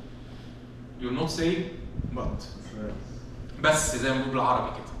 You will not say but. بس زي ما بنقول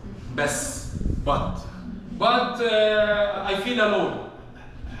بالعربي كده. بس. But I feel alone.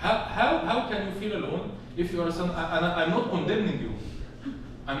 How can you feel alone if you are a son? And I'm not condemning you.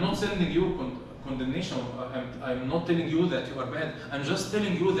 I'm not sending you condemnation. I'm not telling you that you are bad. I'm just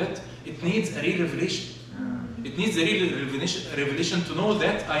telling you that it needs a real revelation. It needs a real revelation to know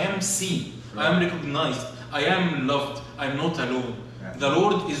that I am seen, I am recognized, I am loved, I'm not alone. The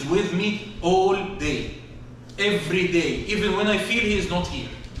Lord is with me all day, every day, even when I feel He is not here.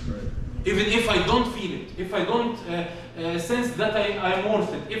 Even if I don't feel it, if I don't sense that I am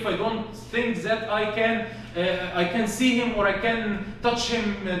worth it, if I don't think that I can see Him or I can touch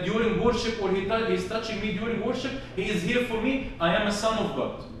Him during worship or He's touching me during worship, He is here for me, I am a son of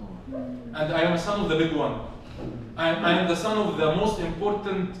God. And I am a son of the big one. I am the son of the most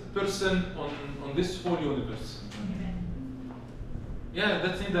important person on this whole universe. Yeah,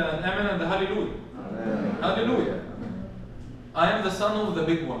 that's in the Amen and the Hallelujah. Hallelujah. I am the son of the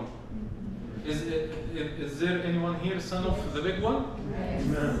big one. Is there anyone here son of the big one?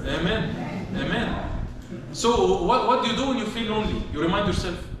 Amen. Amen. So what do you do when you feel lonely? You remind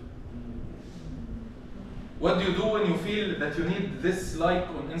yourself. What do you do when you feel that you need this like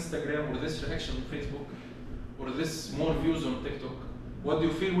on Instagram or this reaction on Facebook or this more views on TikTok? What do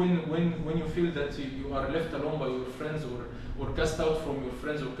you feel when you feel that you are left alone by your friends or cast out from your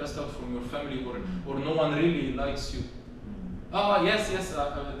friends or cast out from your family or no one really likes you? Yes,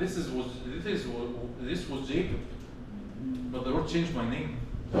 this was Jacob, but the Lord changed my name.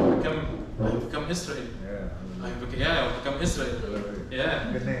 I've become Israel. I've become Israel. Yeah,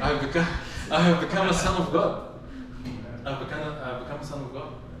 I have become a son of God. I've become a son of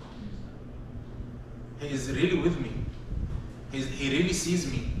God. He is really with me. He really sees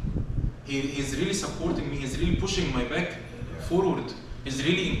me. He's really supporting me. He's really pushing my back forward. He's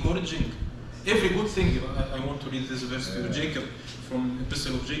really encouraging. Every good thing. I want to read this verse to Jacob from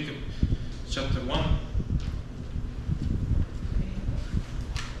Epistle of Jacob, chapter 1.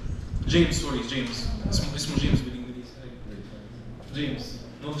 James. اسمه James بالإنجليزي. James,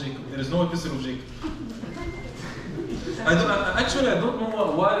 not Jacob. There is no Epistle of Jacob. I don't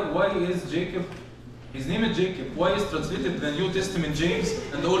know why is Jacob. His name is Jacob. Why is translated the New Testament James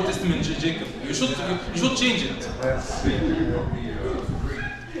and the Old Testament Jacob? You should change it.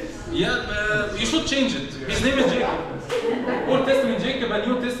 You should change it. His name is Jacob. Old Testament Jacob and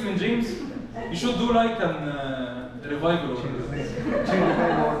New Testament James. You should do like an revival or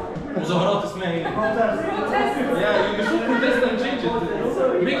مظاهرات اسمها ايه؟ Yeah, you should protest and change it.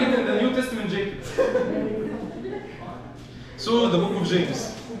 Make it in the New Testament Jacob. So the book of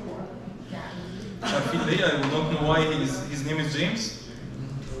James. I will not know why his name is James.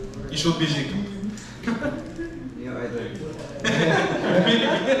 He should be Jacob.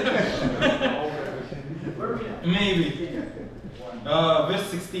 Maybe. Verse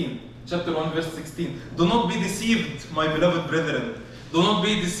 16. Chapter 1, verse 16. Do not be deceived, my beloved brethren. Do not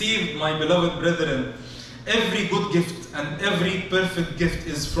be deceived, my beloved brethren. Every good gift and every perfect gift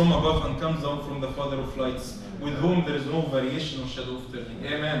is from above and comes down from the Father of lights, with whom there is no variation or shadow of turning.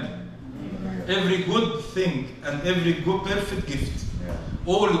 Amen. Every good thing and every good perfect gift.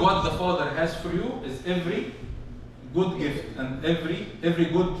 All what the Father has for you is every good gift and every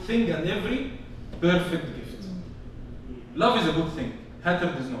good thing and every perfect gift. Love is a good thing.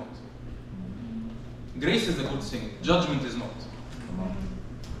 Hatred is not. Grace is a good thing. Judgment is not.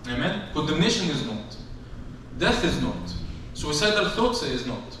 Amen. Condemnation is not. Death is not. Suicidal thoughts is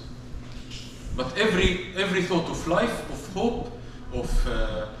not. But every thought of life, of hope,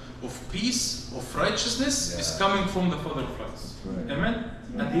 of peace, of righteousness is coming from the Father of lights. Right. Amen?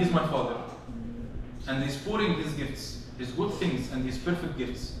 And He is my Father. And He's pouring His gifts, His good things and His perfect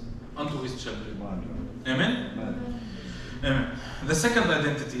gifts unto His children. Amen? Amen. The second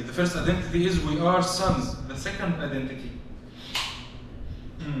identity. The first identity is we are sons. The second identity.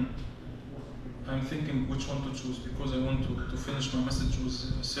 I'm thinking which one to choose because I want to finish my message with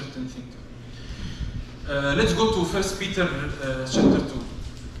a certain thing. Let's go to 1 Peter chapter 2.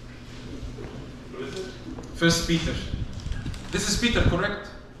 1 Peter. This is Peter, correct?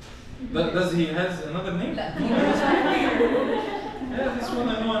 Does he has another name? Yeah, this one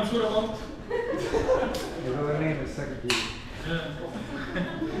I know, I'm sure about. His other name is 2 Peter. Yeah.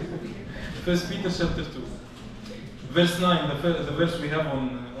 1 Peter chapter 2. Verse 9, the verse we have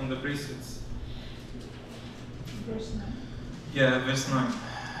on the bracelets. Verse 9. Yeah, verse 9.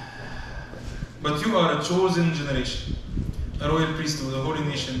 But you are a chosen generation, a royal priesthood, a holy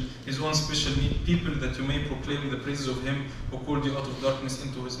nation, His own special people, that you may proclaim the praises of Him who called you out of darkness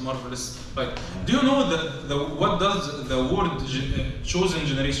into His marvelous light. Do you know what does the word chosen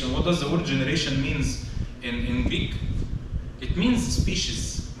generation, what does the word generation means in Greek? It means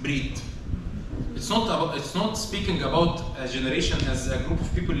species, breed. It's not speaking about a generation as a group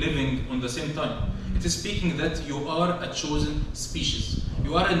of people living on the same time. It is speaking that you are a chosen species.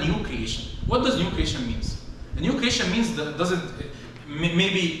 You are a new creation. What does new creation means? A new creation means that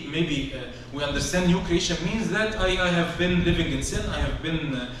maybe we understand new creation means that I have been living in sin, I have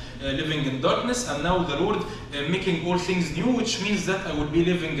been living in darkness, and now the Lord making all things new, which means that I will be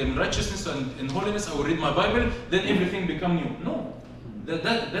living in righteousness and in holiness. I will read my Bible, then everything become new. No,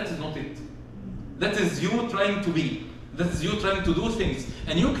 that is not it. That is you trying to be. That is you trying to do things.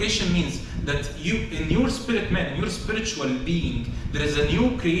 A new creation means that you, in your spirit man, in your spiritual being, there is a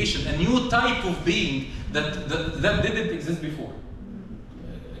new creation, a new type of being that didn't exist before.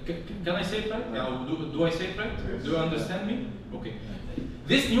 Can I say it right? Do I say it right? Do you understand me? Okay.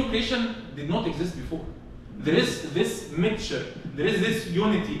 This new creation did not exist before. There is this mixture, there is this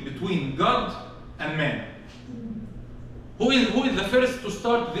unity between God and man. Who is the first to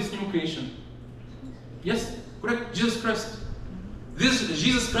start this new creation? Yes, correct. Jesus Christ.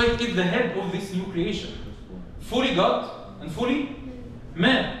 Jesus Christ is the head of this new creation. Fully God and fully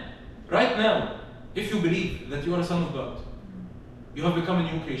man. Right now, if you believe that you are a son of God, you have become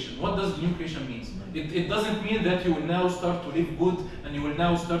a new creation. What does new creation mean? It doesn't mean that you will now start to live good and you will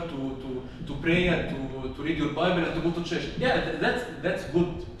now start to pray and to read your Bible and to go to church. Yeah, that's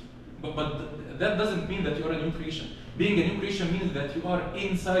good. But that doesn't mean that you are a new creation. Being a new creation means that you are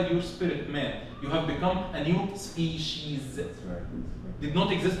inside your spirit man. You have become a new species. Did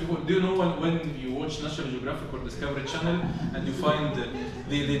not exist before. Do you know when you watch National Geographic or Discovery Channel and you find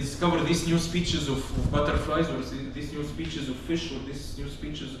they discover these new species of butterflies or these new species of fish or these new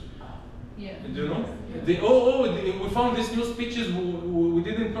species? Yeah. Do you know? We found this new species. We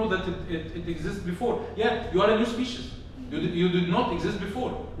didn't know that it exists before. Yeah, you are a new species. You did not exist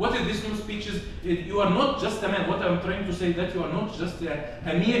before. What is this new species? You are not just a man. What I'm trying to say that you are not just a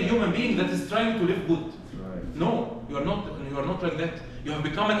mere human being that is trying to live good. Right. No, you are not. You are not like that. You have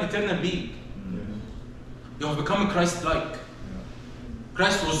become an eternal being. Mm-hmm. You have become Christ-like. Yeah.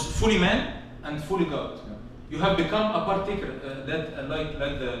 Christ was fully man and fully God. Yeah. You have become a partaker. Like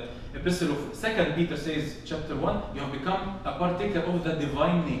the epistle of 2 Peter says, chapter 1, you have become a partaker of the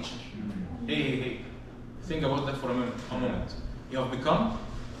divine nature. Mm-hmm. Hey. Think about that for a moment. You have become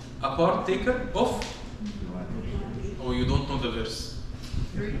a partaker of... Oh, you don't know the verse.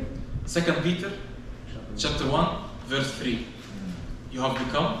 2 Peter, chapter 1, verse 3. You have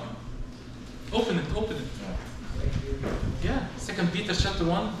become... Open it. Yeah, 2 Peter, chapter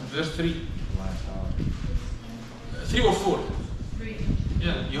 1, verse 3. 3 or 4. 3.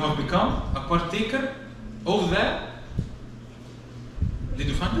 Yeah, you have become a partaker of the... Did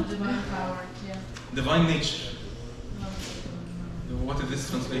you find it? Divine power, yeah. Divine nature. What is this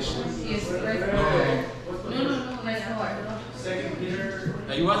translation? Yes, right. No, right now. 2 Peter.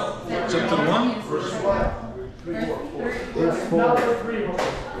 What? Chapter 1? Verse 1. Verse 4.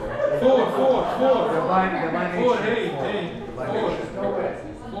 4. Divine 4, nature. hey.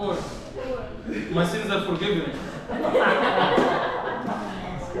 4. My sins are forgiven.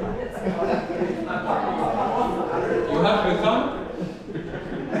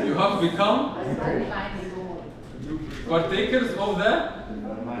 You have become partakers of the...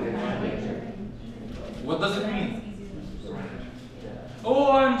 What does it mean?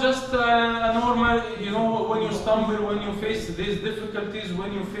 Oh, I'm just a normal, when you stumble, when you face these difficulties,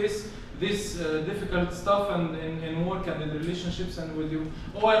 when you face this difficult stuff and in work and in relationships and with you.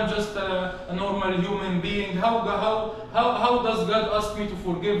 Oh, I'm just a normal human being. How does God ask me to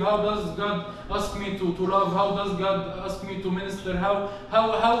forgive? How does God ask me to love? How does God ask me to minister? How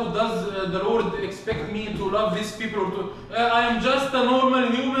does the Lord expect me to love these people? Or to, I am just a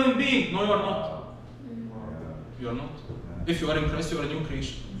normal human being. No, you are not. You are not. If you are in Christ, you are a new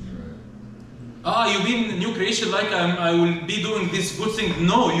creation. You mean new creation like I will be doing this good thing?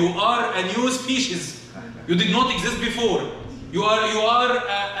 No, you are a new species. You did not exist before. You are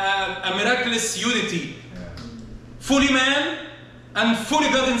a miraculous unity. Fully man and fully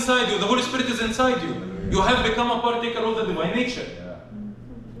God inside you. The Holy Spirit is inside you. You have become a partaker of the divine nature.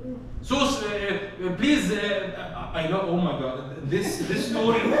 So please, I know. Oh my God, this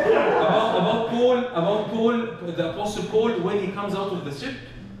story about Paul, the Apostle Paul, when he comes out of the ship,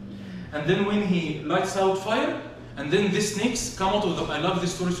 and then when he lights out fire, and then the snakes come out of the... I love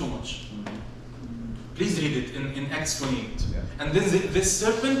this story so much. Please read it in Acts 28. And then this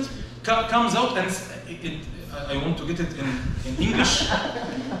serpent comes out, and I want to get it in English.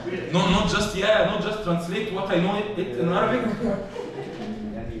 Not just translate what I know it in Arabic.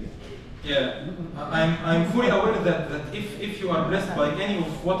 Yeah, I'm fully aware that if you are blessed by any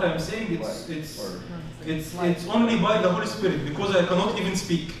of what I'm saying, it's only by the Holy Spirit, because I cannot even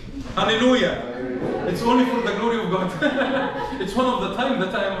speak. Hallelujah! It's only for the glory of God. It's one of the time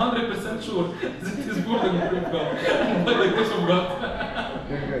that I am 100% sure that it is for the glory of God, by the grace of God.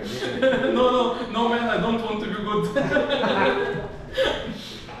 You're good. No, man, I don't want to be good.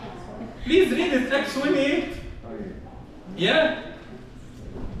 Please read it, Acts 28. Yeah.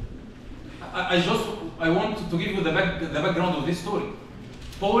 I want to give you the background of this story.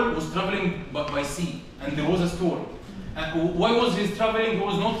 Paul was traveling by sea, and there was a storm. Why was he traveling? He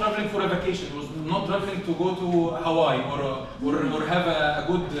was not traveling for a vacation. He was not traveling to go to Hawaii or have a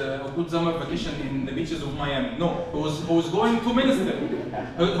good summer vacation in the beaches of Miami. No, he was going to minister.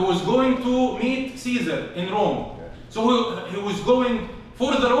 He was going to meet Caesar in Rome. So he was going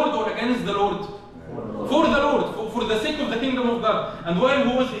for the Lord or against the Lord? For the Lord, for the sake of the kingdom of God. And while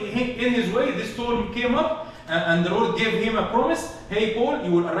he was in his way, this storm came up, and the Lord gave him a promise. Hey Paul,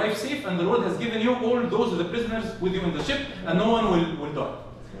 you will arrive safe, and the Lord has given you all those the prisoners with you in the ship, and no one will die.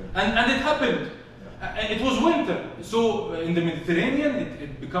 And it happened. It was winter, so in the Mediterranean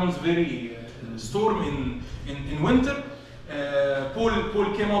it becomes very storm in winter.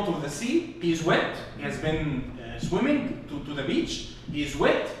 Paul came out of the sea. He is wet. He has been swimming to the beach. He is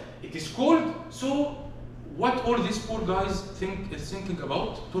wet. It is cold. So what all these poor guys is thinking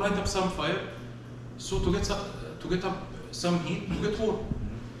about? To light up some fire, so to get up some heat, to get warm.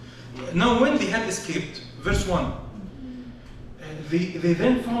 Now when they had escaped, verse 1, they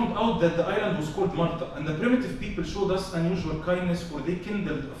then found out that the island was called Malta, and the primitive people showed us unusual kindness, for they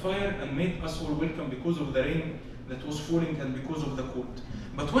kindled a fire and made us all welcome because of the rain that was falling and because of the cold.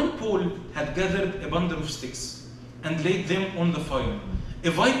 But when Paul had gathered a bundle of sticks and laid them on the fire,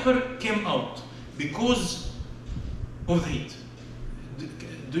 a viper came out because of the heat.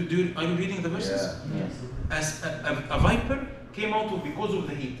 Are you reading the verses? Yeah. As a viper came out because of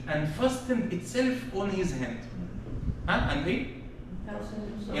the heat and fastened itself on his hand. And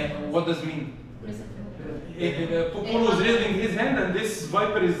what does it mean? Paul was raising his hand and this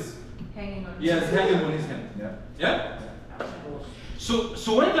viper is hanging on. hanging on his hand. Yeah?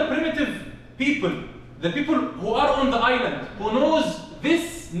 So when the primitive people, the people who are on the island, who knows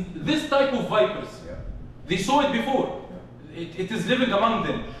this type of vipers, they saw it before. It is living among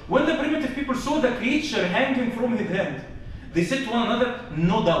them. When the primitive people saw the creature hanging from his hand, they said to one another,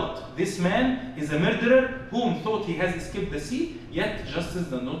 no doubt, this man is a murderer whom thought he has escaped the sea, yet justice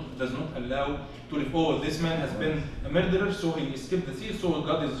does not allow to live. Oh, this man has been a murderer, so he escaped the sea, so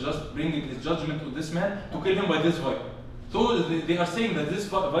God is just bringing his judgment to this man to kill him by this viper. So they are saying that this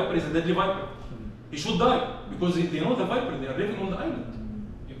viper is a deadly viper. He should die, because they know the viper, they are living on the island.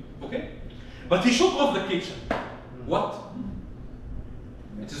 Okay? But he shook off the creature. What?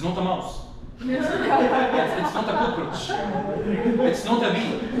 It is not a mouse. It's not a cockroach. It's not a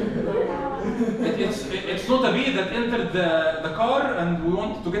bee. It's not a bee that entered the car and we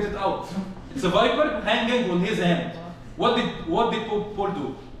want to get it out. It's a viper hanging on his hand. What did Paul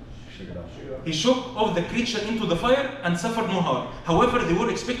do? He shook off the creature into the fire and suffered no harm. However, they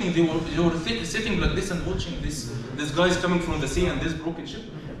were expecting, they were sitting like this and watching this guys coming from the sea and this broken ship.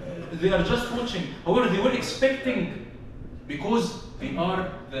 They are just watching. However, they were expecting, because they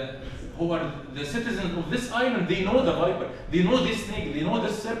are the citizens of this island, they know the viper, they know this snake, they know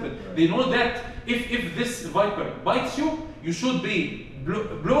this serpent, they know that if this viper bites you, you should be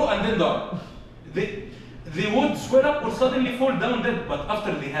blow and then die. They would swell up or suddenly fall down dead, but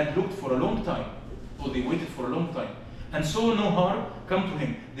after they had looked for a long time, or they waited for a long time, and saw no harm come to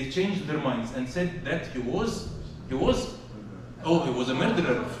him, they changed their minds and said that he was a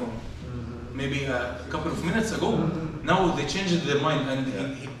murderer from maybe a couple of minutes ago. Now they changed their mind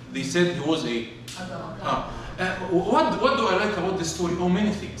and they said he was a. What do I like about this story? Oh,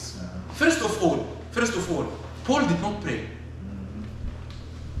 many things. First of all, Paul did not pray.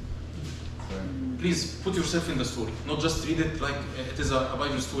 Please put yourself in the story, not just read it like it is a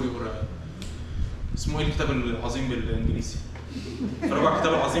Bible story or a اسمه ايه الكتاب العظيم بالانجليزي؟ اتفرجوا على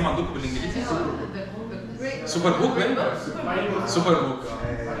الكتاب العظيم عندكم بالانجليزي؟ Super book, right? Super book.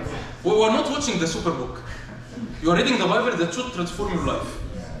 We are not watching the super book. You are reading the Bible that should transform your life.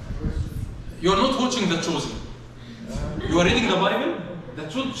 You are not watching The Chosen. You are reading the Bible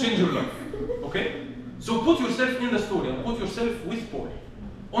that should change your life. Okay? So put yourself in the story and put yourself with Paul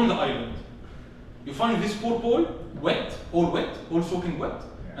on the island. You find this poor Paul wet, all soaking wet,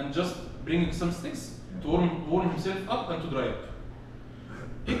 and just bringing some sticks to warm himself up and to dry up.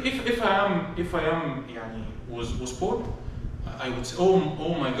 If I am was Paul, I would say,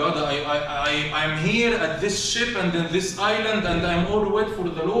 oh my God, I'm here at this ship and in this island and I'm all wet for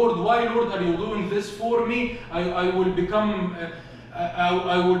the Lord. Why, Lord, are you doing this for me? I will become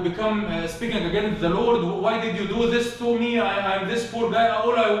speaking against the Lord. Why did you do this to me? I'm this poor guy.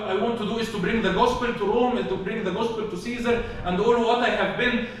 All I want to do is to bring the gospel to Rome, to bring the gospel to Caesar, and all what I have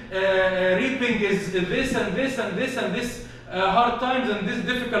been reaping is this and this and this and this hard times and these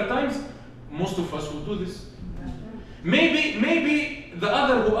difficult times. Most of us will do this. Maybe the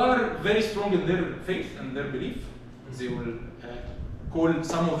other who are very strong in their faith and their belief, they will call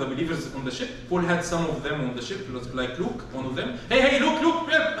some of the believers on the ship. Paul had some of them on the ship, like Luke, one of them. Hey, look,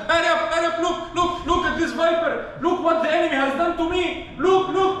 hurry up, look at this viper. Look what the enemy has done to me.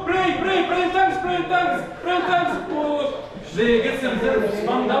 Look, pray in tongues. Oh, they get themselves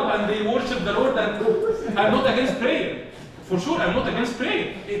spun up and they worship the Lord. And I'm not against prayer. For sure, I'm not against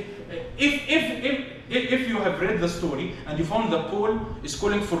prayer. If you have read the story and you found that Paul is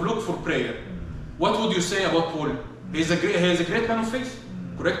calling for prayer, what would you say about Paul? He is a great man of faith,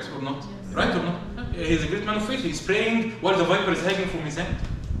 correct or not? Yes. Right or not? He is a great man of faith. He is praying while the viper is hanging from his hand.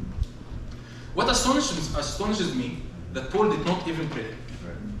 What astonishes me that Paul did not even pray.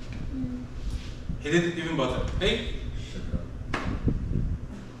 He didn't even bother. Hey,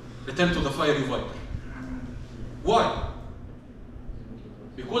 return to the fiery viper. Why?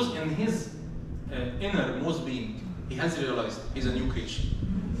 Because in his innermost being, he has realized he's a new creation.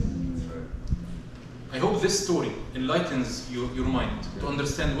 I hope this story enlightens your mind to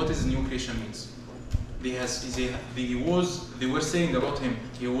understand what is new creation means. They were saying about him,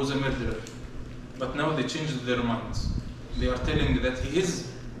 he was a murderer. But now they changed their minds. They are telling that he is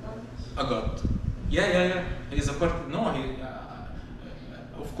a god. Yeah. He is a part. No,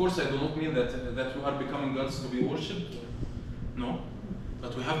 of course, I do not mean that we are becoming gods to be worshipped. No,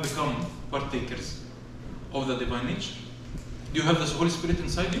 but we have become partakers of the divine nature. Do you have the Holy Spirit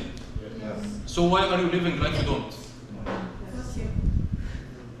inside you? Yes. So why are you living like you don't?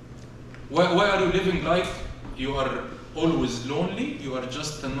 Why are you living like you are always lonely? You are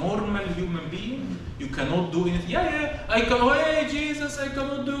just a normal human being. You cannot do anything. Hey Jesus, I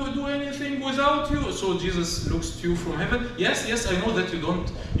cannot do anything without you. So Jesus looks to you from heaven. Yes, I know that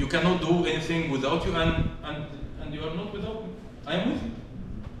you cannot do anything without you, and you are not without me. I am with you.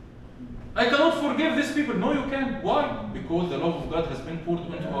 I cannot forgive these people. No, you can. Why? Because the love of God has been poured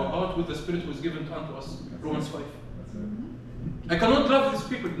into our heart with the Spirit who is given unto us. Romans 5. I cannot love these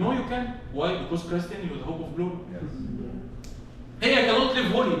people. No, you can. Why? Because Christ in you, the hope of glory. Yes. Hey, I cannot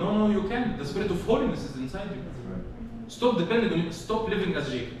live holy. No, you can. The Spirit of holiness is inside you. Stop depending on you. Stop living as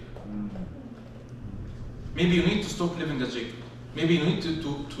Jacob. Maybe you need to stop living as Jacob. Maybe you need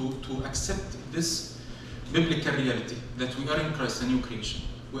to accept this biblical reality that we are in Christ, a new creation.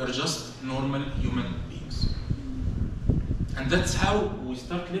 We are just normal human beings. And that's how we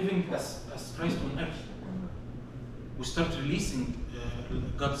start living as Christ on earth. We start releasing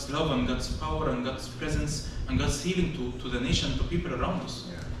God's love and God's power and God's presence and God's healing to the nation, to people around us.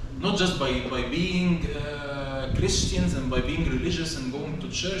 Yeah. Not just by being Christians and by being religious and going to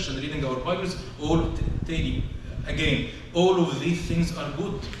church and reading our Bibles. All of these things are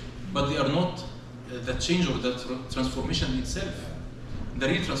good, but they are not the change or the transformation itself. The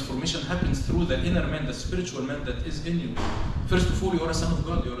real transformation happens through the inner man, the spiritual man that is in you. First of all, you are a son of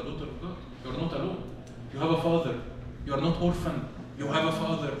God, you are a daughter of God. You are not alone. You have a father. You are not orphan. You have a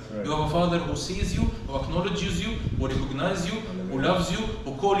father. Right. You have a father who sees you, who acknowledges you, who recognizes you, who loves you,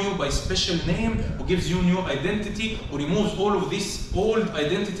 who calls you by special name, who gives you new identity, who removes all of these old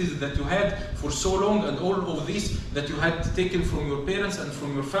identities that you had for so long, and all of these that you had taken from your parents and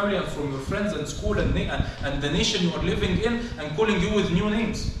from your family and from your friends and school and the nation you are living in, and calling you with new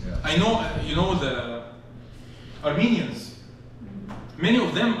names. Yeah. I know, the Armenians. Many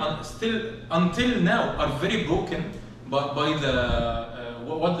of them are still, until now, are very broken by the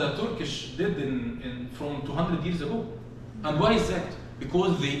what the Turkish did from 200 years ago. And why is that?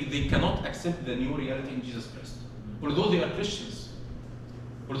 Because they cannot accept the new reality in Jesus Christ. Although they are Christians,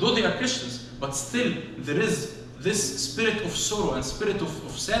 but still there is this spirit of sorrow and spirit of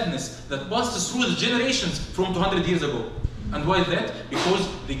sadness that passes through the generations from 200 years ago. And why is that? Because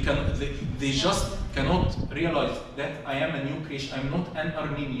they just cannot realize that I am a new creation. I'm not an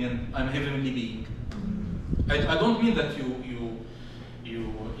Armenian. I'm a heavenly being. I don't mean that you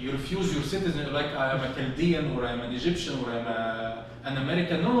refuse your citizen, like I am a Chaldean or I am an Egyptian or I am an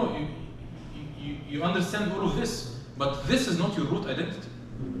American. No, you understand all of this, but this is not your root identity.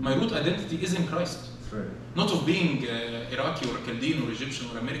 My root identity is in Christ, Right. not of being Iraqi or Chaldean or Egyptian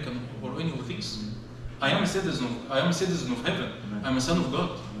or American or any of these. I am a citizen of heaven. I'm a son of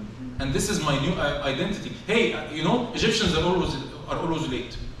God, and this is my new identity. Hey, Egyptians are always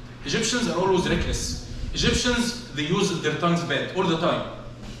late. Egyptians are always reckless. Egyptians, they use their tongues bad all the time.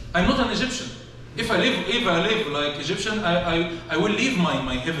 I'm not an Egyptian. If I live like Egyptian, I will leave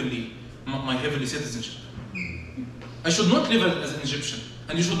my heavenly citizenship. I should not live as an Egyptian,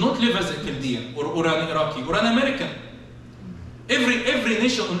 and you should not live as a Chaldean or an Iraqi or an American. Every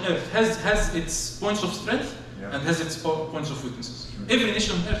nation on earth has its points of strength and has its points of weaknesses. Every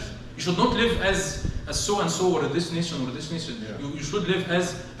nation on earth. You should not live as so and so or this nation or this nation. Yeah. You should live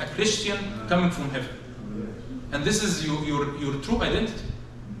as a Christian coming from heaven. And this is your true identity.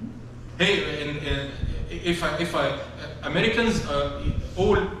 Hey, if Americans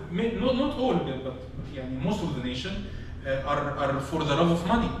all, not all, but most of the nation are for the love of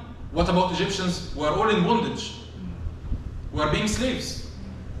money. What about Egyptians? We are all in bondage. We are being slaves.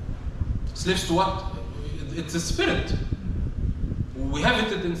 Slaves to what? It's a spirit. We have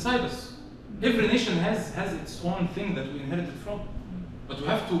it inside us. Every nation has its own thing that we inherited from. But we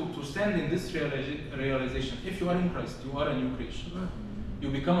have to stand in this realization. If you are in Christ, you are a new creation. You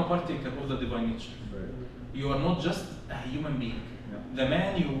become a partaker of the divine nature. Right. You are not just a human being. The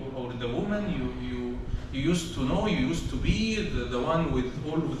man or the woman you used to know, you used to be, the one with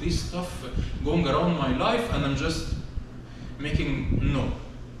all of this stuff going around my life, and I'm just making no.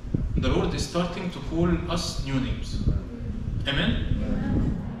 The Lord is starting to call us new names. Amen?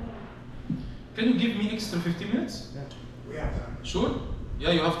 Can you give me extra 15 minutes? We have time. Sure?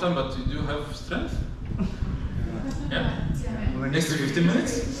 Yeah, you have time, but do you have strength? Yeah? Extra 15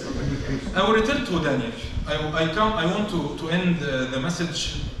 minutes? I will return to Daniel. I want to end the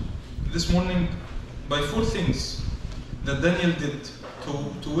message this morning by 4 things that Daniel did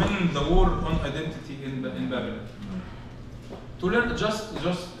to win the war on identity in Babylon. To learn just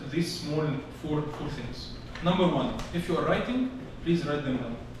these small four things. Number 1, if you are writing, please write them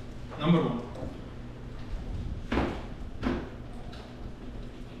down. Number 1.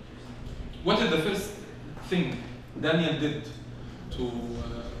 What is the first thing Daniel did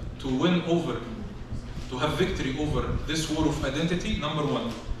to win over, to have victory over this war of identity? Number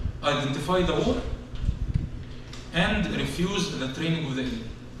 1, identify the war and refuse the training of the enemy.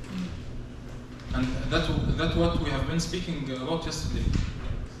 And that's what we have been speaking about yesterday.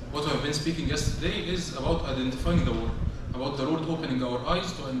 What we have been speaking yesterday is about identifying the war, about the Lord opening our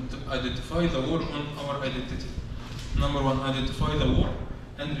eyes to identify the war on our identity. Number 1, identify the war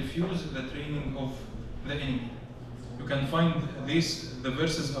and refuse the training of the enemy. You can find the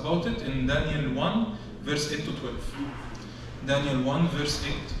verses about it in Daniel 1, verse 8 to 12. Daniel 1, verse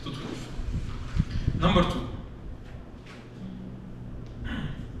 8 to 12. Number 2.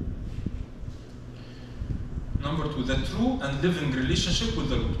 Number 2, the true and living relationship with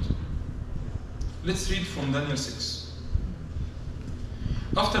the Lord. Let's read from Daniel 6.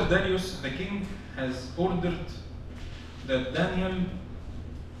 After Darius, the king has ordered that Daniel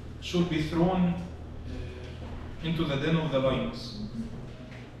should be thrown into the den of the lions.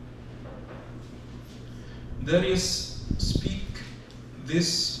 Darius speak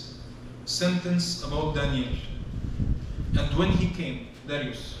this sentence about Daniel. And when he came,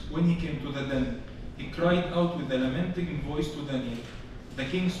 Darius, when he came to the den, he cried out with a lamenting voice to Daniel. The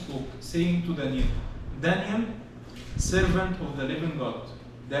king spoke, saying to Daniel, Daniel, servant of the living God.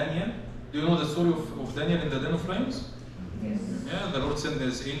 Daniel, do you know the story of Daniel in the den of lions? Yes. Yeah, the Lord sent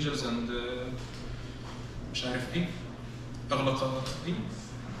his angels and مش عارف ايه اغلق ايه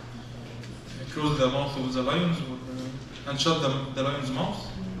close the mouth of the lions and shut the lion's mouth.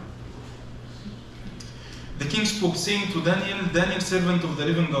 The king spoke, saying to Daniel, Daniel, servant of the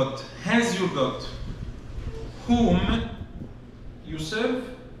living God, has your God, whom you serve.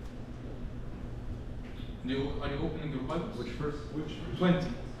 Are you opening your Bible? Which verse? Which? 20. 20.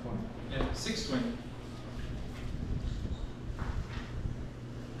 Yeah, 6:20.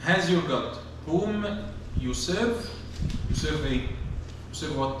 Has your God, whom you serve a, you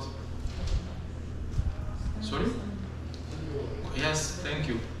serve what? Sorry? Yes, thank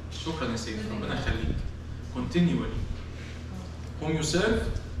you. شكرا يا سيف, ربنا يخليك. Continually. Whom you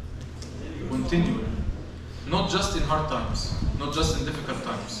serve? Continually. Not just in hard times, not just in difficult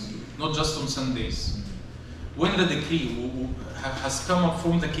times, not just on Sundays. When the decree has come up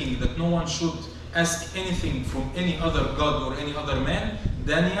from the king that no one should ask anything from any other god or any other man,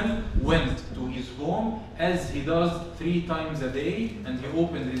 Daniel went to his home as he does 3 times a day, and he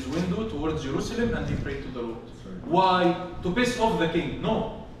opened his window towards Jerusalem and he prayed to the Lord. Why? To piss off the king?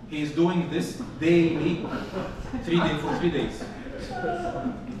 No. He is doing this daily, 3 days for 3 days.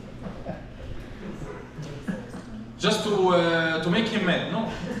 Just to make him mad?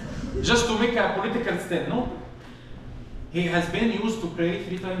 No. Just to make a political stand? No. He has been used to pray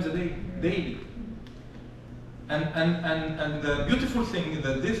 3 times a day, daily. And the beautiful thing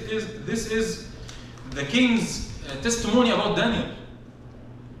that this is the king's testimony about Daniel.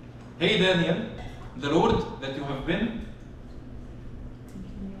 Hey Daniel, the Lord that you have been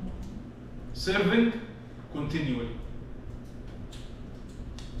serving continually.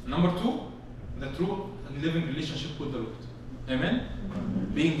 Number 2, the true and living relationship with the Lord. Amen?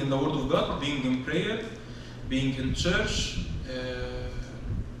 Being in the Word of God, being in prayer, being in church,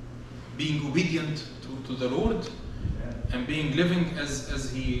 being obedient to the Lord, and being living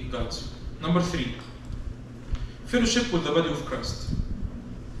as He guides you. Number 3, fellowship with the body of Christ.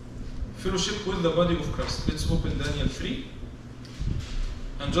 Fellowship with the body of Christ. Let's open Daniel 3.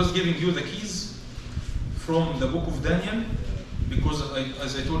 I'm just giving you the keys from the book of Daniel, because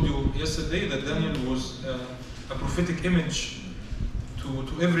as I told you yesterday, that Daniel was a prophetic image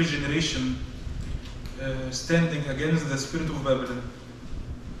to every generation standing against the spirit of Babylon.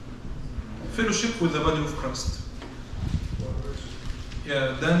 Fellowship with the body of Christ.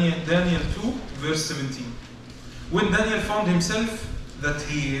 Yeah, Daniel 2, verse 17. When Daniel found himself that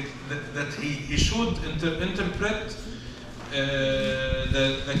he should interpret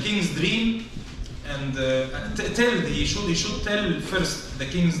the king's dream, and he should tell first the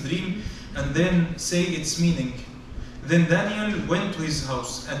king's dream and then say its meaning. Then Daniel went to his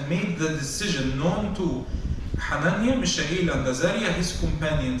house and made the decision known to Hananiah, Mishael, and Azariah, his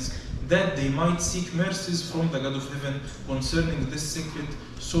companions, that they might seek mercies from the God of heaven concerning this secret,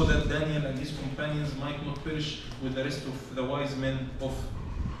 so that Daniel and his companions might not perish with the rest of the wise men of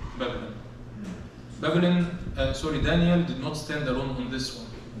Babylon. Daniel did not stand alone on this one.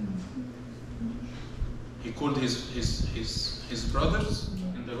 He called his brothers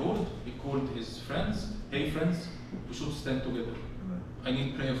in the Lord. He called his friends. Hey friends, we should stand together. I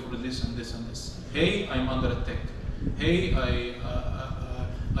need prayer for this and this and this. Hey, I'm under attack. Hey,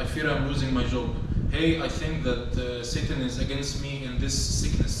 I fear I'm losing my job. Hey, I think that Satan is against me in this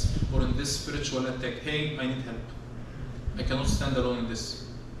sickness or in this spiritual attack. Hey, I need help. I cannot stand alone in this.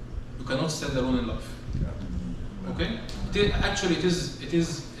 You cannot stand alone in life. Okay? It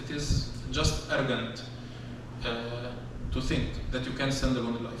is just arrogant to think that you can stand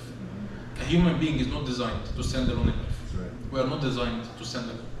alone in life. A human being is not designed to stand alone in life. We are not designed to stand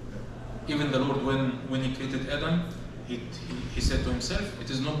alone. Even the Lord, when He created Adam, he said to Himself, it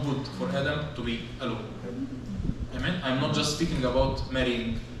is not good for Adam to be alone. Amen? I'm not just speaking about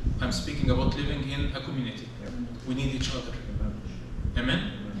marrying. I'm speaking about living in a community. We need each other.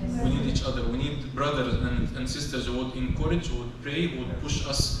 Amen? We need each other. We need brothers and sisters who would encourage, who would pray, who would push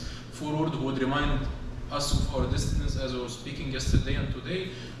us forward, who would remind us of our destinies, as I was speaking yesterday and today,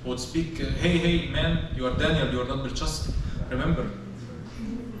 who would speak, hey man, you are Daniel, you are not Belshazzar. Remember.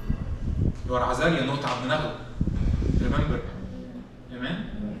 You are Azariah, not Abednego. Remember. Amen?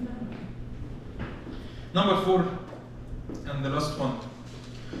 Number 4, and the last one.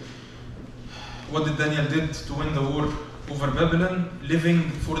 What did Daniel did to win the war over Babylon? Living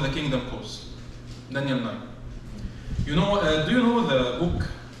for the kingdom cause. Daniel 9. You know, do you know the book?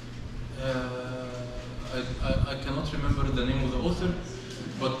 I cannot remember the name of the author,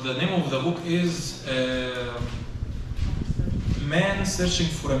 but the name of the book is Man Searching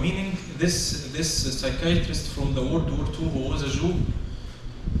for a Meaning. This psychiatrist from the World War II who was a Jew.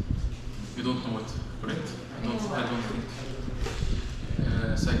 You don't know it, correct? I don't think.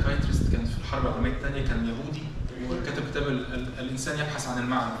 Psychiatrist كان في الحرب العالمية الثانية، كان يهودي وكتب كتاب الإنسان يبحث عن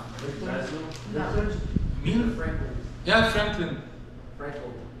المعنى. مين؟ Yeah, Franklin.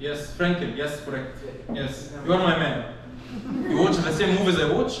 Yes, Franklin. Yes, correct. Yes, you are my man. You watch the same movies I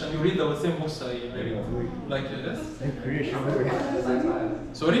watch, and you read the same books I read. Like this?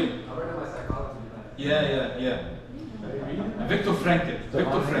 Sorry? Yeah. Viktor Frankl.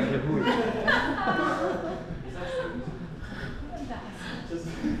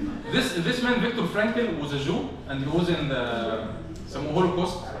 This man, Viktor Frankl, was a Jew, and he was in some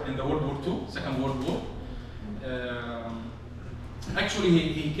Holocaust in the World War II, Second World War. Actually,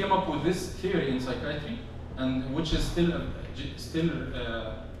 he came up with this theory in psychiatry, and which is still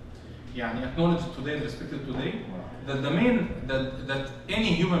acknowledged today and respected today, that that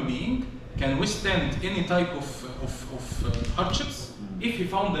any human being can withstand any type of hardships if he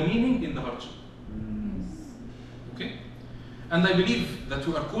found the meaning in the hardship. Okay? And I believe that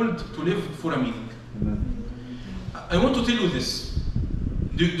we are called to live for a meaning. I want to tell you this.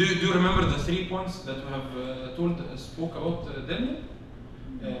 Do you remember the 3 points that we have spoke about Daniel?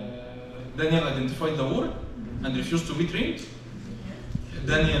 Daniel identified the war and refused to be trained.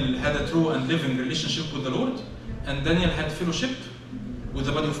 Daniel had a true and living relationship with the Lord, and Daniel had fellowship with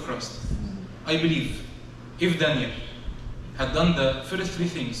the body of Christ. I believe if Daniel had done the first 3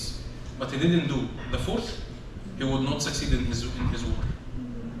 things, but he didn't do the 4th, he would not succeed in his war.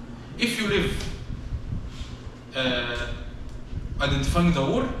 If you live identifying the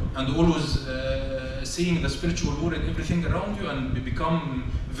war and always seeing the spiritual war in everything around you, and become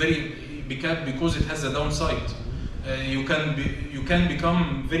because it has a downside. You can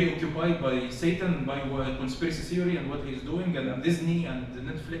become very occupied by Satan, by conspiracy theory and what he's doing, and Disney and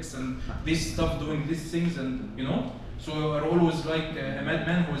Netflix and this stuff, doing these things, and you know. So you are always like a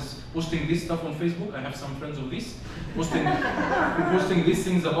madman who is posting this stuff on Facebook. I have some friends of this, posting these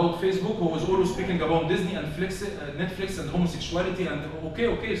things about Facebook, who is always speaking about Disney and Netflix and homosexuality, and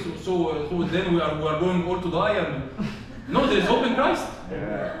okay, so then we are going all to die, and no, there is hope in Christ.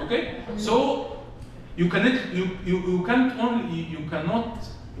 Okay, so you cannot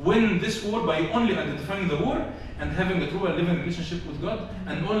win this war by only identifying the war and having a true and living relationship with God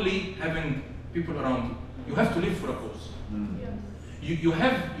and only having people around you. You have to live for a cause. You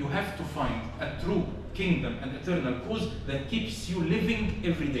have to find a true kingdom and eternal cause that keeps you living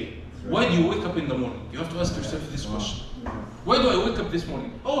every day. Why do you wake up in the morning? You have to ask yourself this question. Why do I wake up this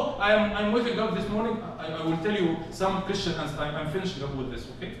morning? Oh, I'm waking up this morning. I will tell you some Christian answers. I'm finishing up with this,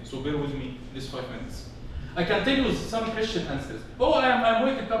 okay? So bear with me this 5 minutes. I can tell you some Christian answers. Oh, I'm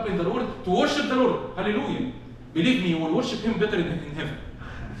waking up in the Lord to worship the Lord. Hallelujah. Believe me, you will worship Him better in heaven.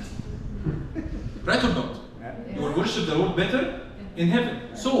 Right or not? You will worship the Lord better in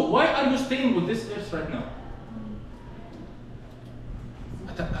heaven. So why are you staying with this earth right now?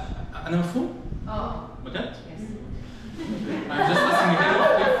 أنا مفهوم؟ بجد؟ I'm just asking you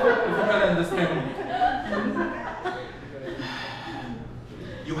if you can understand me.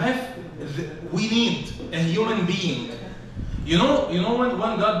 You have, we need a human being. You know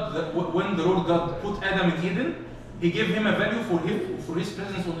when the Lord God put Adam in Eden, He gave him a value for his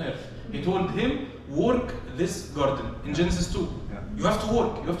presence on earth. He told him, work this garden in Genesis 2. You have to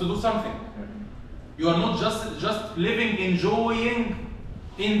work, you have to do something. You are not just living, enjoying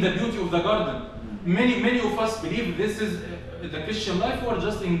in the beauty of the garden. Many of us believe this is the Christian life. We are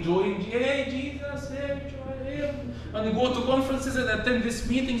just enjoying, hey Jesus, hey, and go to conferences and attend these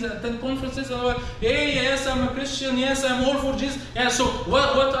meetings and attend conferences and hey, yes, I'm a Christian, yes, I'm all for Jesus. Yeah, so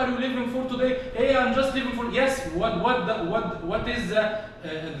what are you living for today? Hey, I'm just living for, yes, what is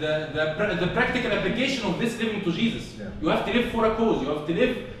the practical application of this living to Jesus? Yeah. You have to live for a cause, you have to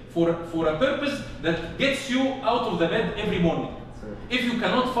live for a purpose that gets you out of the bed every morning. If you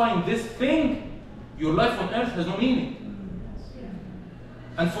cannot find this thing, your life on earth has no meaning.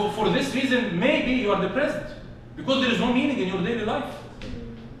 And for this reason, maybe you are depressed. Because there is no meaning in your daily life.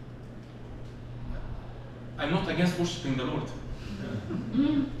 I'm not against worshiping the Lord.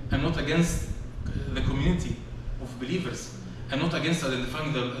 I'm not against the community of believers. I'm not against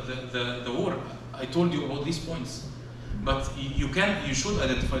identifying the war. I told you about these points. But you should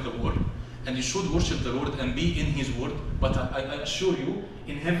identify the war, and you should worship the Lord and be in His word. But I assure you,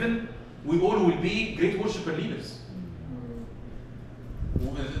 in heaven, we all will be great worshiper leaders.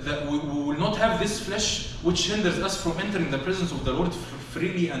 That we will not have this flesh which hinders us from entering the presence of the Lord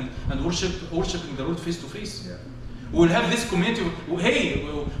freely and worshiping the Lord face to face. We will have this community. Hey,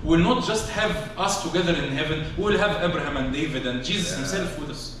 we will not just have us together in heaven. We will have Abraham and David and Jesus Himself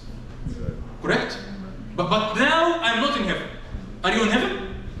with us. Correct? But now I'm not in heaven. Are you in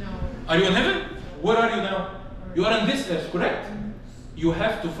heaven? No. Are you in heaven? Where are you now? You are on this earth, correct? You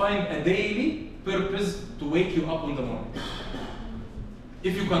have to find a daily purpose to wake you up in the morning.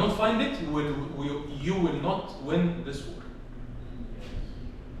 If you cannot find it, you will not win this war.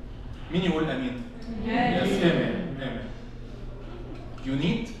 Mean you will, Amen. Yes. Amen. Amen. You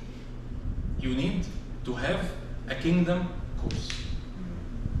need to have a kingdom cause.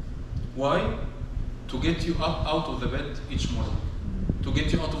 Why? To get you up out of the bed each morning. To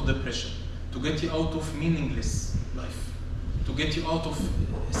get you out of depression. To get you out of meaningless life. To get you out of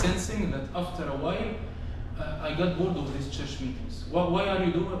sensing that after a while, I got bored of these church meetings. Why are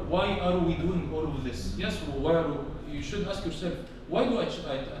we doing all of this? Yes, you should ask yourself, why do I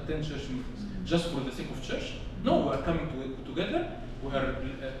attend church meetings? Just for the sake of church? No, we are coming together.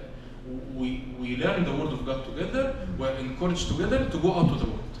 We learn the word of God together. We are encouraged together to go out to the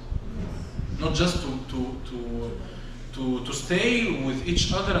world. Not just to stay with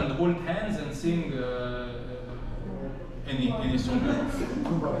each other and hold hands and sing any song.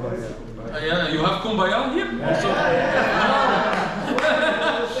 Yeah, you have Kumbaya here also.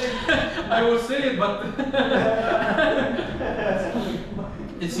 I will say it, but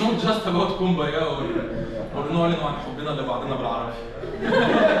it's not just about Kumbaya or نعلن عن حبنا لبعضنا بالعربي.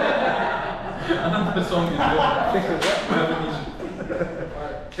 Another song is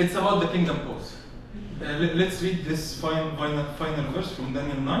it's about the kingdom cause. Let's read this final verse from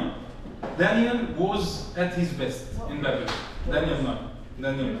Daniel 9. Daniel was at his best in Babylon.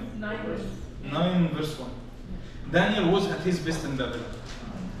 Daniel 9 verse 1. Daniel was at his best in Babylon.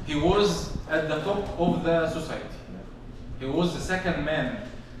 He was at the top of the society. He was the second man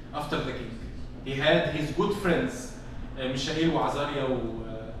after the king. He had his good friends, Mishael, Azariah,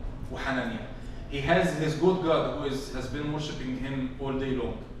 Hananiah. He has his good God who has been worshipping him all day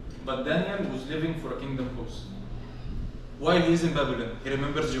long. But Daniel was living for a kingdom cause. While he is in Babylon, he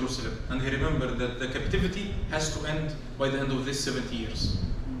remembers Jerusalem, and he remembered that the captivity has to end by the end of this 70 years.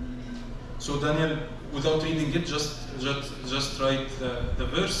 So Daniel, without reading it, just write the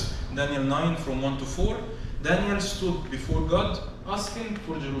verse, Daniel 9 from 1 to 4. Daniel stood before God asking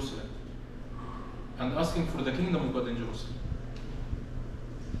for Jerusalem and asking for the kingdom of God in Jerusalem.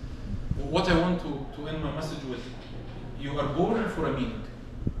 What I want to end my message with, you are born for a meaning.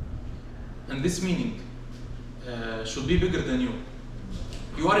 And this meaning should be bigger than you.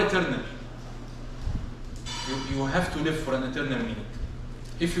 You are eternal. You have to live for an eternal meaning.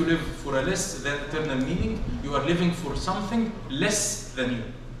 If you live for a less than eternal meaning, you are living for something less than you.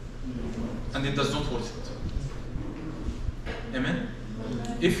 And it does not worth it. Amen?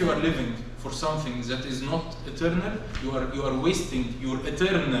 If you are living for something that is not eternal, you are wasting your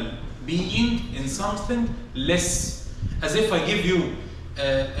eternal being in something less. As if I give you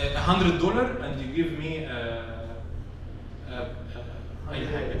 $100 and you give me a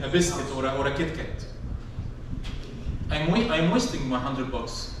biscuit or a Kit Kat. I'm wasting my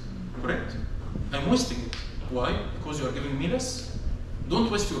 $100, correct? I'm wasting it. Why? Because you are giving me less. Don't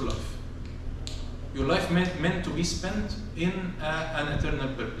waste your life. Your life meant to be spent in an eternal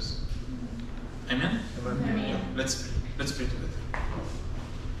purpose. Amen? Amen. Let's pray. Let's pray together.